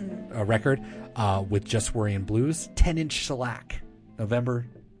Vocalion record with Just Worryin' Blues, 10-inch shellac, November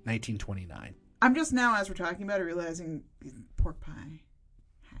 1929. I'm just now, as we're talking about it, realizing pork pie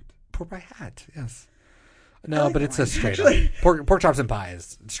hat. Pork pie hat, yes. No, like but that it's a line, straight actually. up. Pork chops and pie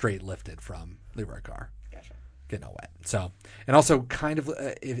is straight lifted from Leroy Carr. Gotcha. Getting all wet. So, and also kind of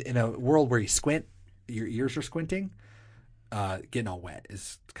in a world where you squint, your ears are squinting, getting all wet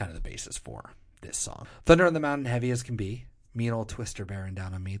is kind of the basis for this song. Thunder on the Mountain, heavy as can be. Mean old Twister bearing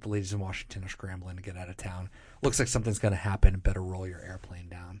down on me. The ladies in Washington are scrambling to get out of town. Looks like something's going to happen. Better roll your airplane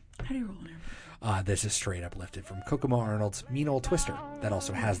down. How do you roll an airplane? This is straight up lifted from Kokomo Arnold's Mean Old Twister. That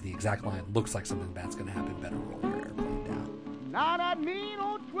also has the exact line, looks like something bad's going to happen. Better roll your airplane down. Now that mean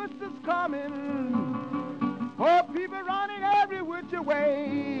old twister's coming. Poor people running every which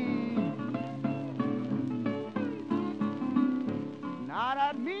way. Now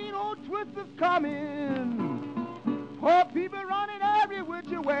that mean old twister's coming. Poor people running every which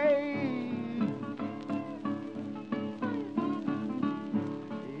way.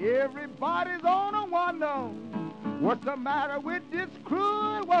 Everybody's on a wonder what's the matter with this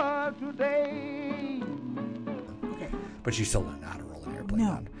cruel world today. Okay. But you still don't know how to roll an airplane No.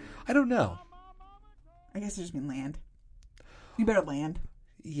 down. I don't know. I guess I just mean land. You better land.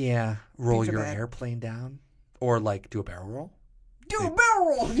 Yeah, roll Things are your bad. airplane down. Or like do a barrel roll. Do a barrel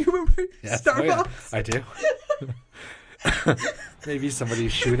roll. Do you remember Yes. Oh, yeah. Starbucks? I do. Maybe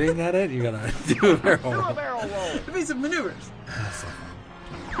somebody's shooting at it. You gotta do a barrel roll. Barrel roll. There'd be some maneuvers.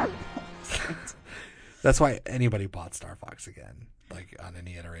 That's why anybody bought Star Fox again, like on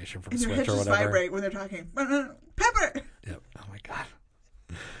any iteration from And their Switch heads or just whatever. vibrate when they're talking. Pepper. Yep. Oh my god.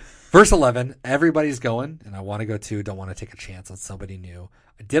 Verse 11. Everybody's going, and I want to go too. Don't want to take a chance on somebody new.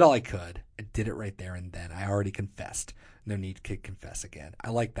 I did all I could. I did it right there and then. I already confessed. No need to confess again.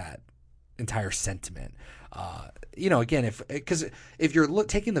 I like that entire sentiment. Again, because if you're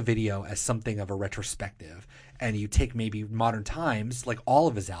taking the video as something of a retrospective, and you take maybe Modern Times, like all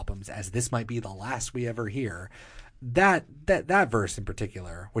of his albums, as this might be the last we ever hear, that verse in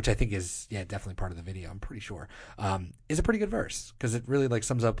particular, which I think is definitely part of the video, I'm pretty sure, is a pretty good verse because it really like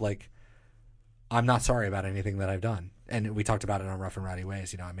sums up like, I'm not sorry about anything that I've done, and we talked about it on Rough and Rowdy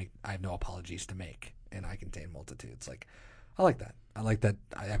Ways. I have no apologies to make, and I contain multitudes. Like, I like that. I like that.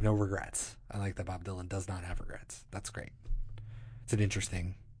 I have no regrets. I like that Bob Dylan does not have regrets. That's great. It's an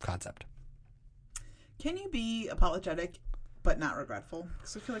interesting concept. Can you be apologetic but not regretful?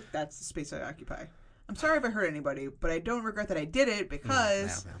 Because I feel like that's the space I occupy. I'm sorry if I hurt anybody, but I don't regret that I did it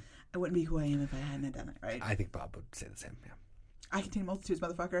because No. I wouldn't be who I am if I hadn't done it, right? I think Bob would say the same. Yeah. I contain multitudes,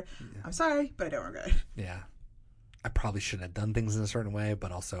 motherfucker. Yeah. I'm sorry, but I don't regret it. Yeah. I probably should have done things in a certain way,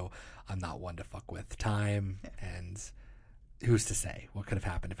 but also I'm not one to fuck with time and who's to say what could have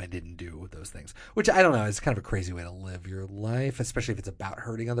happened if I didn't do those things, which I don't know. It's kind of a crazy way to live your life, especially if it's about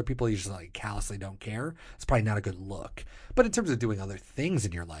hurting other people. You just like callously don't care. It's probably not a good look, but in terms of doing other things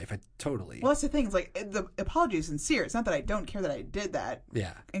in your life, I totally. Well, that's the thing. It's like the apology is sincere. It's not that I don't care that I did that.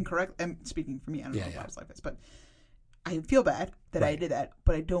 Yeah. Incorrect. I'm speaking for me. I don't know if I was like this, but I feel bad that I did that,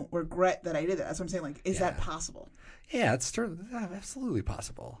 but I don't regret that I did that. That's what I'm saying. Like, is that possible? Yeah, it's absolutely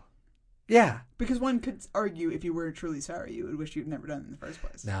possible. Yeah. Because one could argue if you were truly sorry, you would wish you'd never done it in the first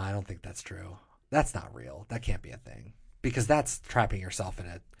place. No, I don't think that's true. That's not real. That can't be a thing. Because that's trapping yourself in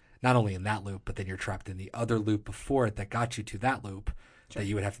it, not only in that loop, but then you're trapped in the other loop before it that got you to that loop that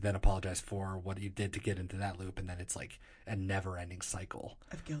you would have to then apologize for what you did to get into that loop. And then it's like a never-ending cycle.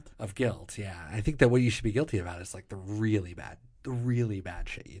 Of guilt, yeah. I think that what you should be guilty about is like the really bad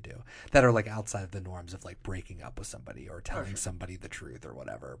shit you do that are like outside of the norms of like breaking up with somebody or telling somebody the truth or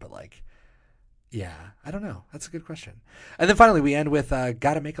whatever. But like, yeah, I don't know. That's a good question. And then finally we end with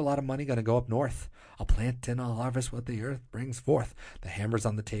gotta make a lot of money, gonna go up north. I'll plant and I'll harvest what the earth brings forth. The hammer's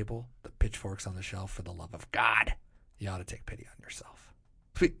on the table, the pitchfork's on the shelf. For the love of God, you ought to take pity on yourself.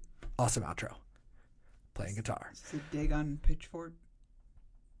 Sweet. Awesome outro. Playing guitar. It's a dig on Pitchfork.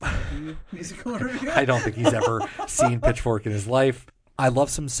 Musical review. I don't think he's ever seen Pitchfork in his life. I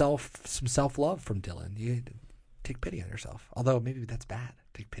love some self love from Dylan. You take pity on yourself. Although maybe that's bad.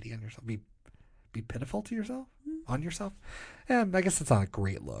 Take pity on yourself. Be pitiful to yourself? On yourself? Yeah, I guess that's not a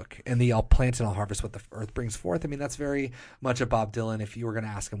great look. And the I'll plant and I'll harvest what the earth brings forth. I mean, that's very much a Bob Dylan. If you were going to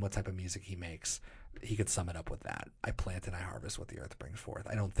ask him what type of music he makes, he could sum it up with that. I plant and I harvest what the earth brings forth.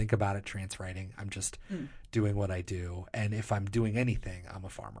 I don't think about it trance writing. I'm just doing what I do. And if I'm doing anything, I'm a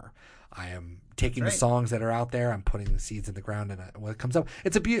farmer. I am taking the songs that are out there. I'm putting the seeds in the ground, and what comes up,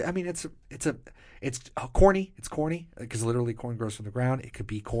 it's a beauty. I mean, it's corny. It's corny because literally corn grows from the ground. It could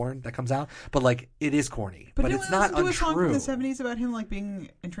be corn that comes out, but like it is corny. But it's not untrue. Do a song from the '70s about him like being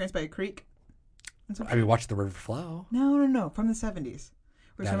entranced by a creek. I mean, watch the river flow. No, from the '70s.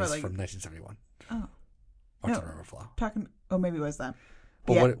 That was from 1971. Oh, watch the river flow. Maybe it was that.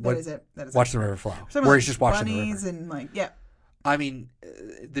 But yeah, what that is it. Watch the river flow. Where he's just watching the river. And like, yeah. I mean,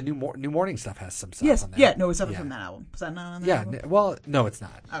 the New Morning stuff has some stuff on there. Yeah, no, it's definitely from that album. Was that not on that album? Well, no, it's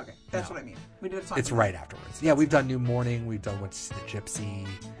not. Okay, that's what I mean. We did a song. It's right afterwards. Yeah, we've done New Morning. We've done What's the Gypsy.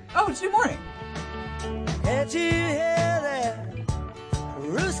 Oh, it's New Morning. Can't you hear that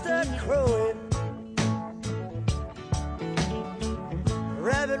rooster crowing?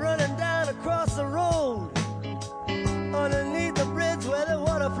 Rabbit running down across the road, underneath the bridge where the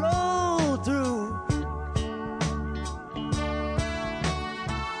water flowed through.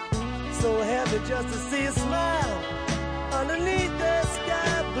 So happy just to see a smile underneath the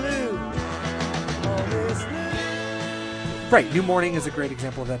sky blue. Always knew. Right, New Morning is a great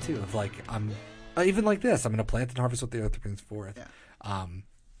example of that too. Of like, I'm even like this. I'm going to plant and harvest what the earth brings forth. Yeah.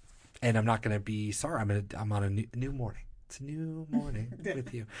 And I'm not going to be sorry. I'm on a new morning. It's a new morning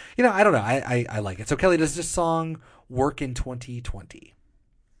with you. You know, I don't know. I like it. So Kelly, does this song work in 2020?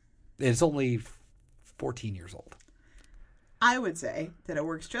 It's only 14 years old. I would say that it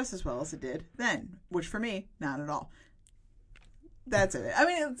works just as well as it did then, which for me, not at all. That's it. I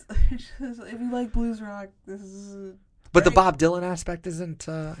mean, it's just, if you like blues rock, this is. But the Bob Dylan aspect isn't.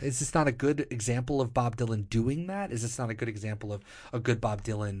 Is this not a good example of Bob Dylan doing that? Is this not a good example of a good Bob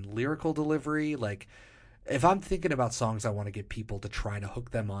Dylan lyrical delivery? Like, if I'm thinking about songs I want to get people to try to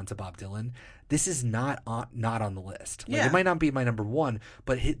hook them onto Bob Dylan, this is not on the list. Like, it might not be my number one,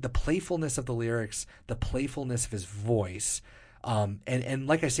 but the playfulness of the lyrics, the playfulness of his voice, and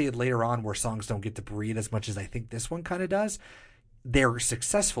like I say later on, where songs don't get to breathe as much as I think this one kind of does. They're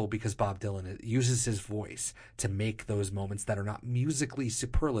successful because Bob Dylan uses his voice to make those moments that are not musically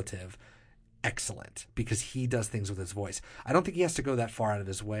superlative excellent, because he does things with his voice. I don't think he has to go that far out of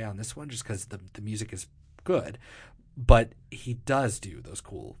his way on this one just because the music is good, but he does do those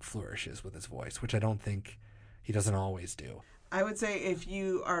cool flourishes with his voice, which I don't think he doesn't always do. I would say if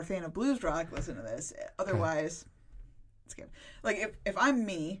you are a fan of blues rock, listen to this. Otherwise, it's good. Like if I'm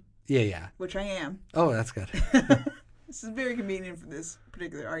me, yeah, which I am. Oh, that's good. This is very convenient for this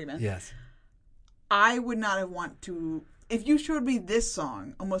particular argument. Yes. I would not have want to. If you showed me this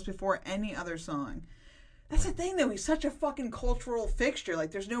song almost before any other song, that's the thing though. He's such a fucking cultural fixture.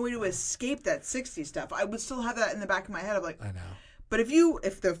 Like, there's no way to escape that 60s stuff. I would still have that in the back of my head of like. I know. But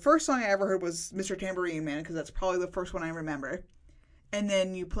if the first song I ever heard was Mr. Tambourine Man, because that's probably the first one I remember, and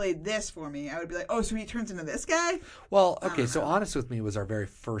then you played this for me, I would be like, oh, so he turns into this guy? Well, okay, so Honest With Me was our very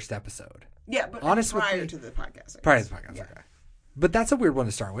first episode. Yeah, but Honest prior with me, to the podcast. Prior to the podcast, okay. But that's a weird one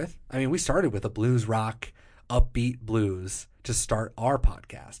to start with. I mean, we started with a blues rock, upbeat blues to start our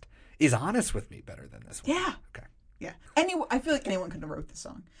podcast. Is Honest With Me better than this one? Yeah. Okay. Yeah. I feel like anyone could have wrote this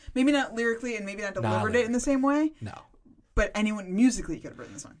song. Maybe not lyrically and maybe not delivered it in the same way. No. But anyone musically could have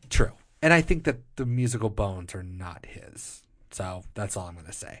written the song. True. And I think that the musical bones are not his. So that's all I'm going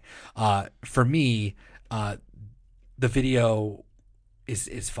to say. For me, the video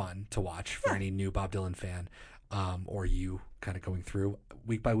is fun to watch for any new Bob Dylan fan, or you kind of going through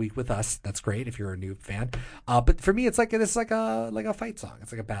week by week with us. That's great if you're a new fan. But for me, it's like a fight song.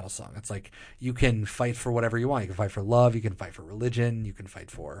 It's like a battle song. It's like you can fight for whatever you want. You can fight for love. You can fight for religion. You can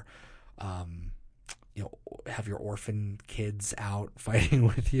fight for, have your orphan kids out fighting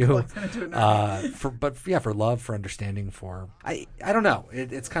with you. For love, for understanding, for I don't know.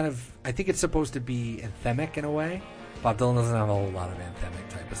 It's kind of, I think it's supposed to be anthemic in a way. Bob Dylan doesn't have a whole lot of anthemic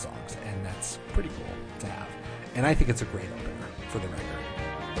type of songs, and that's pretty cool to have. And I think it's a great opener for the record.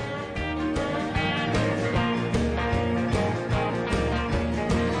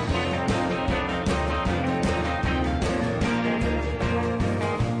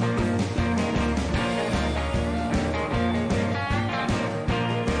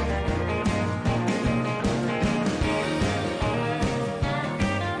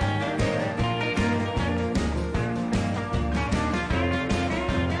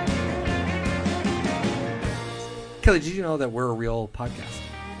 Kelly, did you know that we're a real podcast?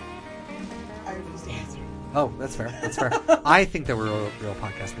 I refuse to answer. Oh, that's fair. That's fair. I think that we're a real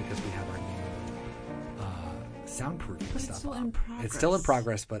podcast because we have our new soundproofing But stuff. it's still up. in progress. It's still in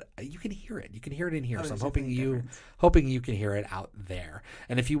progress, but you can hear it. You can hear it in here. Oh, So I'm there's hoping definitely a difference. hoping you can hear it out there.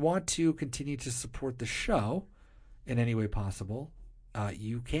 And if you want to continue to support the show in any way possible,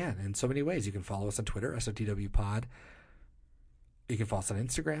 you can in so many ways. You can follow us on Twitter, SOTW Pod. You can follow us on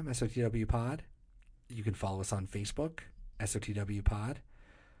Instagram, SOTW Pod. You can follow us on Facebook, SOTW Pod.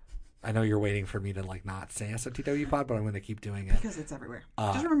 I know you're waiting for me to not say SOTW Pod, but I'm going to keep doing it. Because it's everywhere.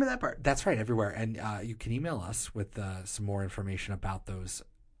 Just remember that part. That's right, everywhere. And you can email us with some more information about those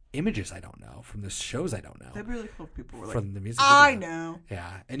images I don't know, from the shows I don't know. That'd be really cool if people were like, From the music I video. know.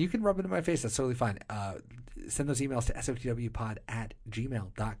 Yeah, and you can rub it in my face. That's totally fine. Send those emails to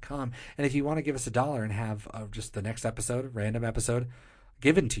sotwpod@gmail.com. And if you want to give us $1 and have just the next episode, random episode,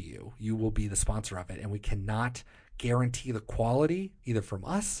 given to you, you will be the sponsor of it. And we cannot guarantee the quality either from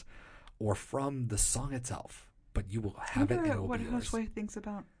us or from the song itself. But you will have it and it will be yours. What Josue thinks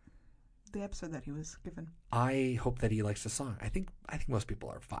about the episode that he was given. I hope that he likes the song. I think most people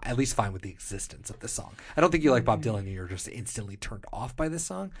are at least fine with the existence of the song. I don't think you like Bob Dylan and you're just instantly turned off by this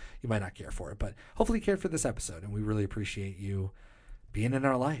song. You might not care for it, but hopefully you cared for this episode, and we really appreciate you being in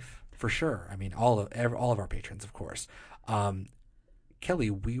our life for sure. I mean, all of our patrons, of course. Kelly,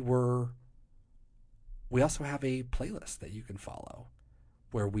 we also have a playlist that you can follow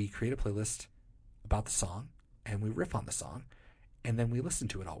where we create a playlist about the song and we riff on the song. And then we listen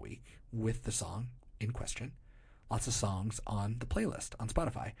to it all week with the song in question. Lots of songs on the playlist on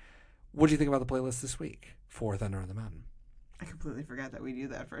Spotify. What do you think about the playlist this week for Thunder on the Mountain? I completely forgot that we do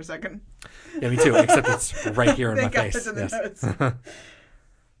that for a second. Yeah, me too, except it's right here in my face. It's in the notes.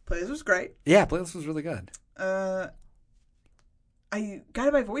 Playlist was great. Yeah, playlist was really good. I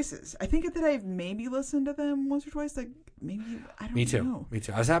Guided by Voices. I think that I've maybe listened to them once or twice. Like, maybe, I don't know. Me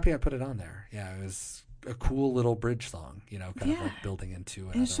too. I was happy I put it on there. Yeah, it was a cool little bridge song, kind of like building into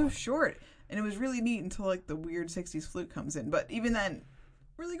it. And it's so short, and it was really neat until like the weird 60s flute comes in. But even then,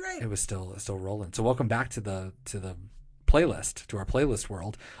 really great. It was still rolling. So welcome back to the playlist, to our playlist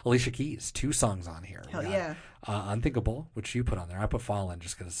world. Alicia Keys, 2 songs on here. Hell yeah. Unthinkable, which you put on there. I put Fallen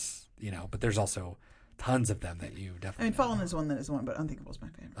just because but there's also tons of them that you definitely. I mean, Fallen is one that is one, but Unthinkable is my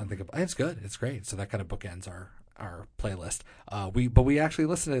favorite. Unthinkable, it's good. It's great. So that kind of bookends our playlist. We actually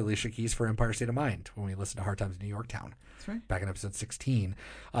listened to Alicia Keys for Empire State of Mind when we listened to Hard Times in New York Town. That's right. Back in episode 16.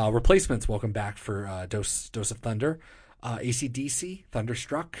 Replacements, welcome back for Dose of Thunder. AC/DC,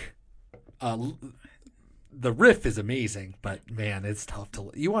 Thunderstruck. The riff is amazing, but man, it's tough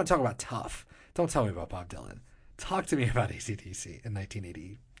to. You want to talk about tough? Don't tell me about Bob Dylan. Talk to me about AC/DC in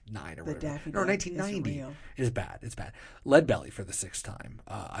 1989 or whatever. Or 1990 is bad. It's bad. Lead Belly for the 6th time.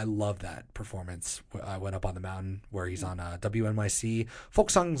 I love that performance. I went up on the mountain where he's on WNYC Folk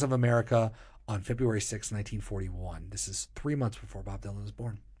Songs of America on February 6, 1941. This is 3 months before Bob Dylan was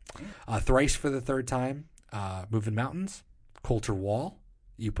born. Thrice for the 3rd time. Moving Mountains, Coulter Wall.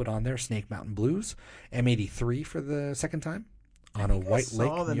 You put on there Snake Mountain Blues. M83 for the 2nd time on a white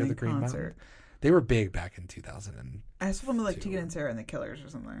lake near the Green Mountain. They were big back in 2000. I saw them with like Tegan and Sarah and the Killers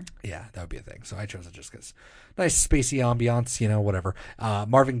or something. Yeah, that would be a thing. So I chose it just because nice spacey ambiance, whatever.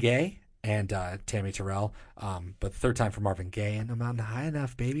 Marvin Gaye and Tammy Terrell. But 3rd time for Marvin Gaye and I'm not high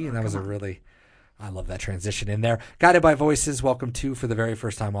enough, baby. And that was I love that transition in there. Guided by Voices, welcome to for the very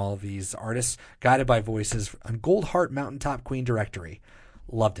first time all of these artists. Guided by Voices on Gold Heart Mountaintop Queen Directory.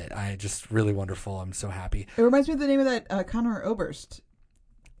 Loved it. just really wonderful. I'm so happy. It reminds me of the name of that Conor Oberst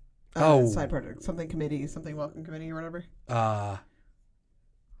side project. Something committee, something welcome committee or whatever.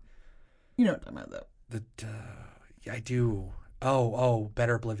 You know what I'm talking about, though. I do.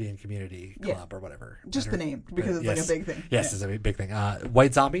 Better Oblivion Community Club or whatever. Just the name, because it's like a big thing. Yes, it's a big thing.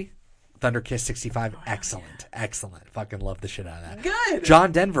 White Zombie, Thunder Kiss 65. Excellent. Fucking love the shit out of that. Good.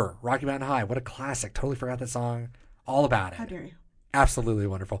 John Denver, Rocky Mountain High. What a classic. Totally forgot that song. All about it. How dare you. Absolutely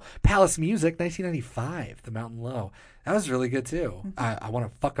wonderful. Palace Music, 1995, The Mountain Low. That was really good too. I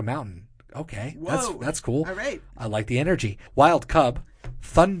want to fuck a mountain. Okay, that's cool. All right. I like the energy. Wild Cub,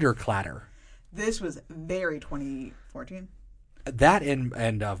 Thunderclatter. This was very 2014. That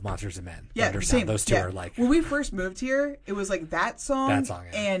and of Monsters and Men. Yeah, same. Those two are like. When we first moved here, it was like that song.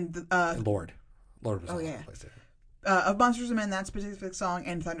 And Lord was on the place too. Of Monsters and Men, that specific song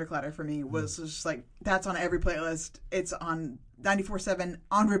and Thunderclatter for me was just like, that's on every playlist. It's on 94.7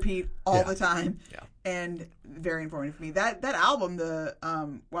 on repeat all the time. Yeah. And very informative for me. That album, the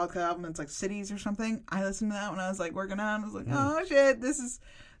Wild Cub album, it's like Cities or something. I listened to that when I was like working out. And I was like, oh shit, this is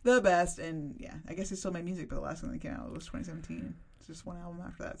the best. And yeah, I guess they still made music, but the last one that came out was 2017. It's just one album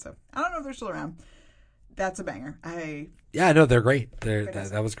after that. So I don't know if they're still around. That's a banger. No, they're great.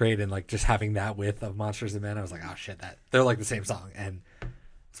 That was great, and like just having that with of Monsters and Men, I was like, oh shit, they're like the same song, and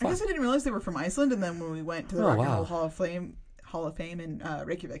I guess I didn't realize they were from Iceland. And then when we went to the Rock and Roll Hall of Fame in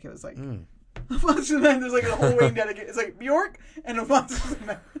Reykjavik, it was like Monsters and Men. There's like a whole wing dedicated. It's like Bjork and of Monsters and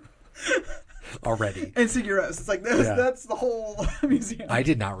Men. already. And Seguros. It's like, that's the whole museum. I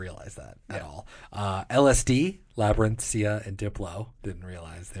did not realize that at all. LSD, Labyrinth, Sia, and Diplo. Didn't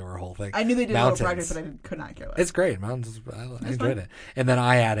realize they were a whole thing. I knew they did Mountains. a little project, but I could not care less. It's great. Mountains, I enjoyed it. And then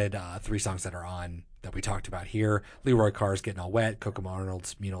I added 3 songs that are on that we talked about here. Leroy Carr's Getting All Wet, Kokomo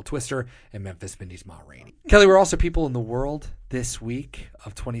Arnold's Mean Old Twister, and Memphis Minnie's Ma Rainey. Kelly, we're also people in the world this week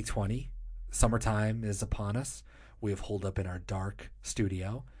of 2020. Summertime is upon us. We have holed up in our dark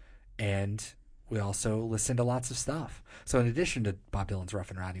studio, and we also listen to lots of stuff. So in addition to Bob Dylan's Rough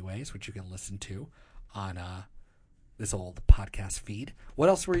and Rowdy Ways, which you can listen to on this old podcast feed, what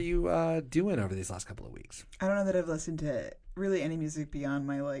else were you doing over these last couple of weeks? I don't know that I've listened to really any music beyond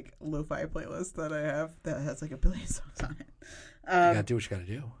my like lo-fi playlist that I have that has like a billion songs on it. You gotta do what you gotta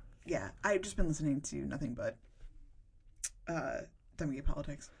do. Yeah, I've just been listening to nothing but Dumb Gay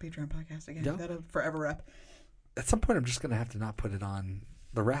Politics, Patreon podcast again. Yeah. That'll forever rep. At some point, I'm just gonna have to not put it on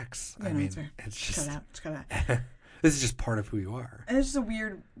the Rex. Yeah, I no, mean, it's fair. it's just cut out. this is just part of who you are. And it's just a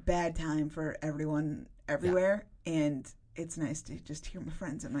weird, bad time for everyone everywhere. Yeah. And it's nice to just hear my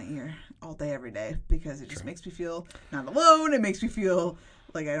friends in my ear all day, every day, because it just makes me feel not alone. It makes me feel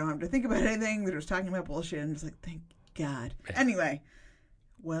like I don't have to think about anything. They're just talking about bullshit. And I'm just like, thank God. Yeah. Anyway,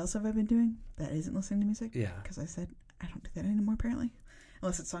 what else have I been doing that isn't listening to music? Yeah. Because I said I don't do that anymore, apparently.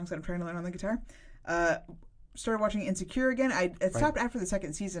 Unless it's songs that I'm trying to learn on the guitar. Started watching Insecure again. I stopped after the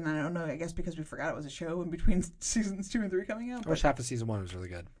second season. I don't know, I guess because we forgot it was a show in between seasons 2 and 3 coming out. I wish half of season 1 was really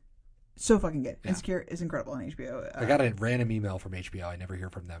good. So fucking good. Yeah. Insecure is incredible on HBO. I got a random email from HBO. I never hear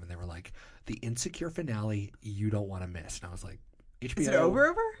from them. And they were like, the Insecure finale you don't want to miss. And I was like, HBO? Is it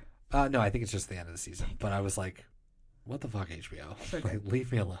over? No, I think it's just the end of the season. But I was like, what the fuck, HBO? Okay. Like,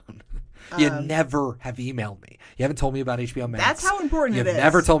 leave me alone. You never have emailed me. You haven't told me about HBO Max. That's how important it is. You've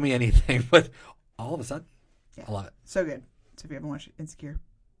never told me anything. But all of a sudden, yeah. I love it. So good. So if you haven't watched Insecure,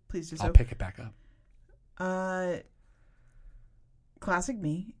 please do so. I'll pick it back up. Classic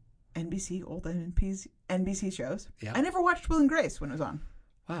me, NBC, old NBC shows. Yeah. I never watched Will and Grace when it was on.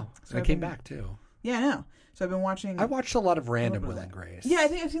 Wow. So it came back, too. Yeah, I know. So I've been watching... I watched a lot of random Will and Grace. Yeah, I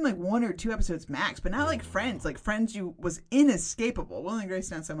think I've seen like 1 or 2 episodes max, but not like Friends. Like Friends was inescapable. Will and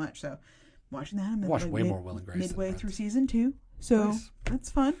Grace not so much. So watching that. I'm watched way more Will and Grace midway through season 2. So that's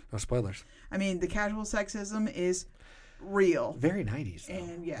fun. No spoilers. I mean, the casual sexism is real. Very 90s, though.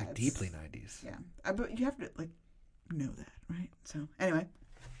 And yeah, like deeply 90s. Yeah. But you have to like know that, right? So anyway.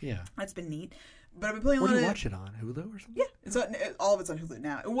 Yeah. That's been neat. But I've been playing a lot lot of... Where do you watch it on? Hulu or something? Yeah. It's on, all of it's on Hulu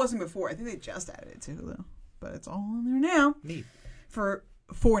now. It wasn't before. I think they just added it to Hulu. But it's all on there now. Neat. For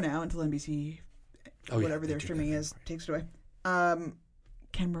now until NBC, whatever their streaming is, takes it away.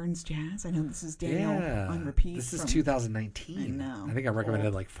 Ken Burns Jazz. I know this is Daniel on repeat. This is 2019. I know. I think I recommended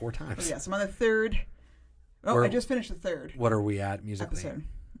it like 4 times. Oh, yes, I'm on the 3rd. I just finished the 3rd. What are we at musically? Episode.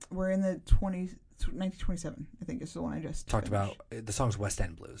 We're in the 1927, I think is the one I just talked finished. about. The song's West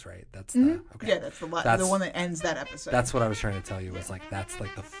End Blues, right? That's okay. Yeah, that's the one that ends that episode. That's what I was trying to tell you. Was like that's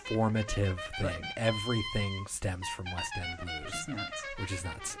like the formative thing. Right. Everything stems from West End Blues, which is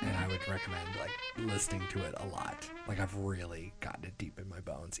nuts. And I would recommend like listening to it a lot. Like I've really gotten it deep in my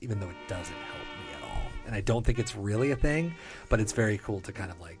bones, even though it doesn't help me at all. And I don't think it's really a thing, but it's very cool to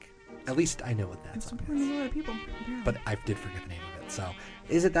kind of like. At least I know what that song is. A lot of people, apparently. But I did forget the name of it. So,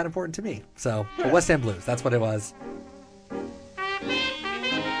 is it that important to me? So, West End Blues. That's what it was.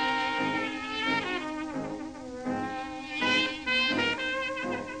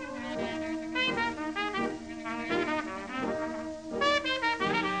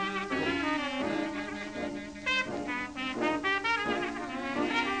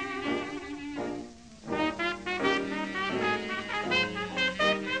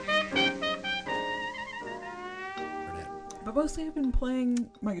 Mostly I've been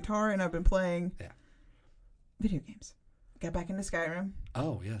playing my guitar and I've been playing video games. Got back into Skyrim.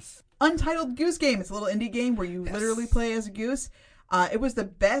 Oh, yes. Untitled Goose Game. It's a little indie game where you literally play as a goose. It was the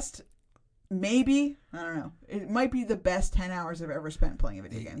best, maybe, I don't know. It might be the best 10 hours I've ever spent playing a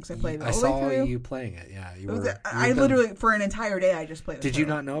video game because I played it all the way through. I saw you playing it, yeah. I literally, for an entire day, I just played it. Did you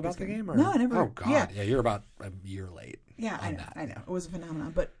not know about the game? Or? No, I never. Oh, God. Yeah, you're about a year late. Yeah, I know. It was a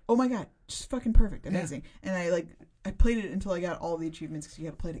phenomenon. But, oh my God, just fucking perfect. Amazing. Yeah. And I played it until I got all the achievements because you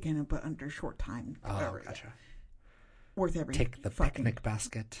had to play it again, but under short time. Oh, gotcha. Worth every Take the picnic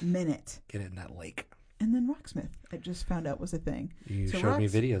basket. Minute. Get it in that lake. And then Rocksmith, I just found out was a thing. You showed me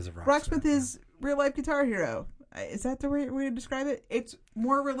videos of Rocksmith. Rocksmith is real life Guitar Hero. Is that the right way to describe it? It's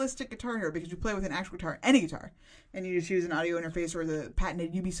more realistic Guitar Hero because you play with an actual guitar, any guitar, and you just use an audio interface or the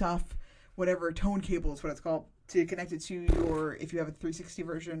patented Ubisoft whatever tone cable is what it's called to connect it to your, if you have a 360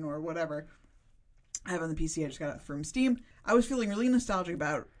 version or whatever. I have on the PC. I just got it from Steam. I was feeling really nostalgic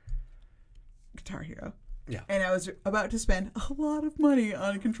about Guitar Hero. Yeah. And I was about to spend a lot of money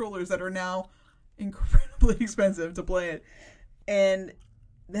on controllers that are now incredibly expensive to play it. And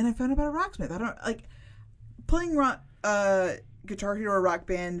then I found out about a Rocksmith. I don't like playing Guitar Hero Rock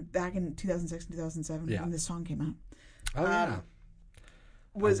Band back in 2006 and 2007 when this song came out. Oh yeah.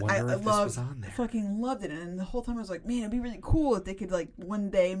 Fucking loved it, and the whole time I was like, man, it'd be really cool if they could like one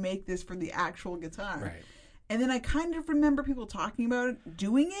day make this for the actual guitar. Right. And then I kind of remember people talking about it,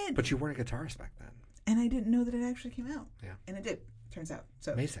 doing it. But you weren't a guitarist back then. And I didn't know that it actually came out. Yeah. And it did, turns out.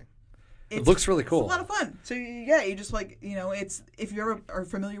 So amazing. It looks really cool. It's a lot of fun. So yeah, you just like, it's, if you ever are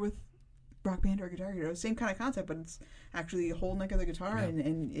familiar with Rock Band or Guitar Hero, same kind of concept, but it's actually a whole neck of the guitar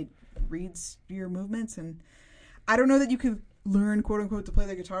and it reads your movements. And I don't know that you could learn, quote unquote, to play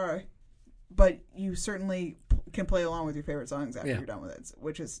the guitar, but you certainly can play along with your favorite songs after you're done with it,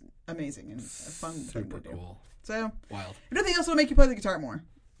 which is amazing and a fun thing to do. Super cool. So, wild. Nothing else will make you play the guitar more.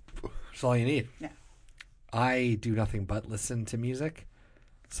 That's all you need. Yeah. I do nothing but listen to music,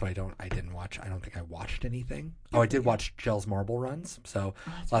 so I don't think I watched anything. Oh, I did watch Jell's Marble Runs. So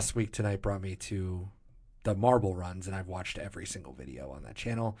last week tonight brought me to the Marble Runs, and I've watched every single video on that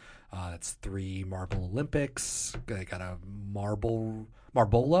channel. That's 3 Marble Olympics. They got a Marbolo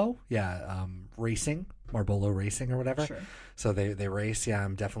racing or whatever. Sure. So they race. Yeah,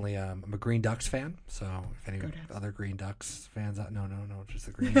 I'm definitely I'm a Green Ducks fan. So if any other Green Ducks fans, no, just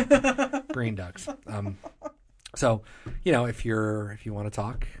the Green Green Ducks. So if you want to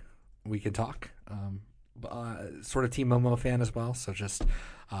talk, we can talk. Sort of Team Momo fan as well. So just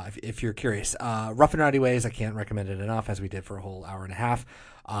if you're curious, Rough and Rowdy Ways, I can't recommend it enough, as we did for a whole hour and a half.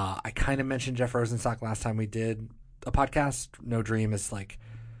 I kind of mentioned Jeff Rosenstock last time we did a podcast. No Dream is like,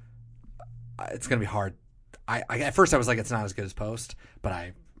 it's gonna be hard. I at first I was like, it's not as good as Post, but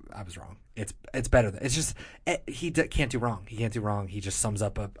I was wrong. It's better. It's just he can't do wrong. He can't do wrong. He just sums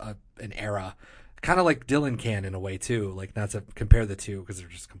up an era. Kind of like Dylan can in a way too, like not to compare the two because they're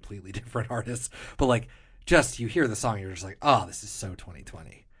just completely different artists. But like, just you hear the song, you're just like, oh, this is so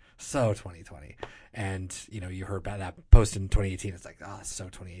 2020, so 2020. And you heard about that Post in 2018. It's like, oh, it's so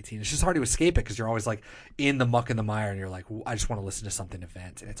 2018. It's just hard to escape it because you're always like in the muck and the mire, and you're like, I just want to listen to something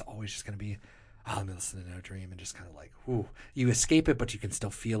event, and it's always just gonna be, let me listen to No Dream, and just kind of like, whoo, you escape it, but you can still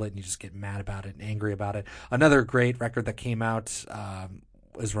feel it, and you just get mad about it and angry about it. Another great record that came out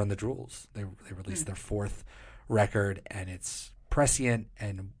was Run the Jewels. They released their 4th record, and it's prescient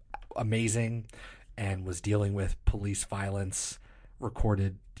and amazing, and was dealing with police violence,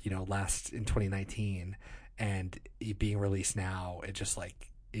 recorded last in 2019, and it being released now, it just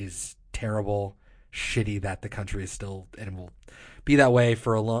like is terrible, shitty that the country is still and will be that way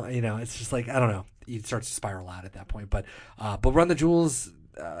for a long. It's just like, I don't know. It starts to spiral out at that point, but Run the Jewels,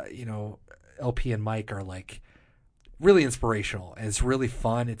 LP and Mike are like really inspirational, and it's really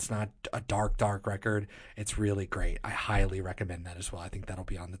fun. It's not a dark record. It's really great. I highly recommend that as well. I think that'll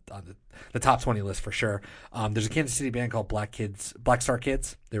be on the top 20 list for sure. There's a Kansas City band called Black Star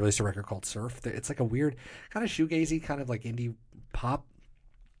Kids. They released a record called Surf. It's like a weird kind of shoegazy, kind of like indie pop.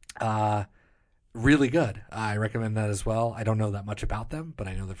 Really good. I recommend that as well. I don't know that much about them, but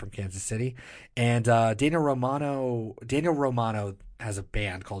I know they're from Kansas City. And Daniel Romano has a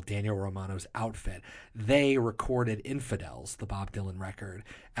band called Daniel Romano's Outfit. They recorded Infidels, the Bob Dylan record,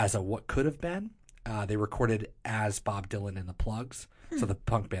 as a what could have been. They recorded as Bob Dylan and the Plugs. So the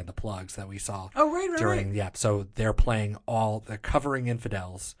punk band The Plugs that we saw. Oh, right. Yeah. So they're covering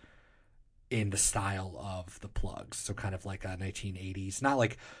Infidels in the style of the Plugs. So kind of like a 1980s, not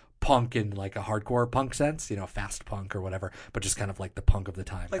like punk in like a hardcore punk sense, fast punk or whatever, but just kind of like the punk of the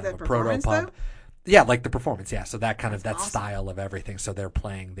time, like kind that of a performance proto punk. Yeah, like the performance. Yeah, so that kind of awesome. Style of everything. So they're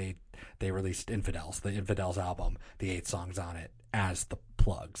playing. They released Infidels, the Infidels album, the 8 songs on it as the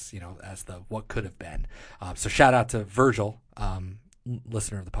Plugs, as the what could have been. So shout out to Virgil,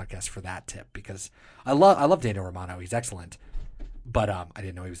 listener of the podcast, for that tip, because I love Daniel Romano. He's excellent. But I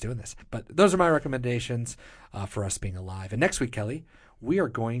didn't know he was doing this. But those are my recommendations for us being alive. And next week, Kelly, we are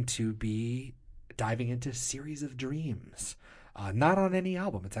going to be diving into Series of Dreams. Not on any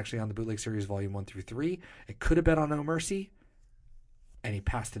album. It's actually on the Bootleg Series Volume 1 through 3. It could have been on No Mercy, and he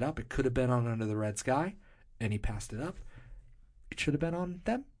passed it up. It could have been on Under the Red Sky, and he passed it up. It should have been on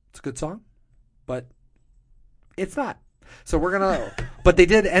them. It's a good song, but it's not. So we're going to... But they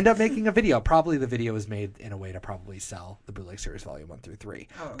did end up making a video. Probably the video is made in a way to probably sell the Bootleg Series Volume 1 through 3.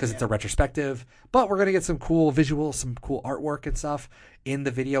 Because it's a retrospective. But we're going to get some cool visuals, some cool artwork and stuff in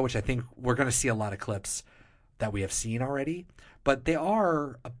the video, which I think we're going to see a lot of clips that we have seen already. But they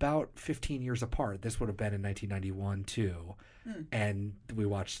are about 15 years apart. This would have been in 1991, too. And we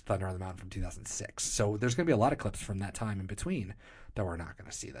watched Thunder on the Mountain from 2006. So there's going to be a lot of clips from that time in between. that we're not going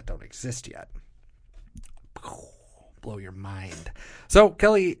to see, that don't exist yet. Blow your mind. So,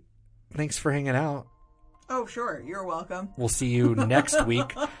 Kelly, thanks for hanging out. Oh, sure. You're welcome. We'll see you next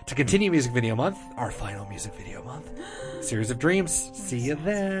week to continue Music Video Month, our final Music Video Month. Series of Dreams. See you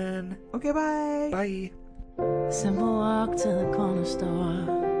then. Okay, bye. Bye. Simple walk to the corner store.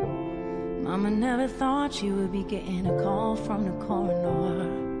 Mama never thought she would be getting a call from the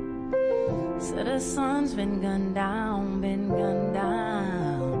coroner. Said her son's been gunned down,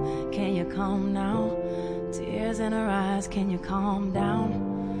 Can you calm now? Tears in her eyes, can you calm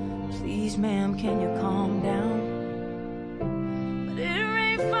down? Please, ma'am, can you calm down? But it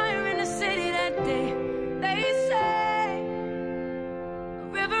rained fire in the city that day. They say a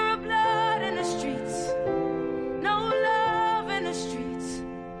river of blood in the streets, no love in the streets.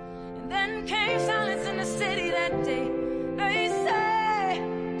 And then came silence in the city that day. They say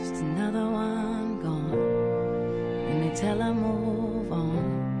just another one gone. And they tell her move on.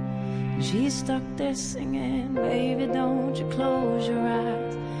 And she's stuck there singing, baby, don't you close your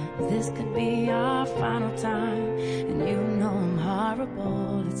eyes. This could be our final time, and you know I'm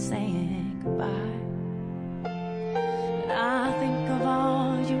horrible at saying goodbye. But I think of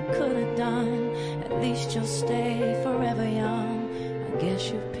all you could have done. At least you'll stay forever young. I guess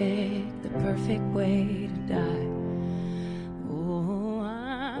you picked the perfect way to die.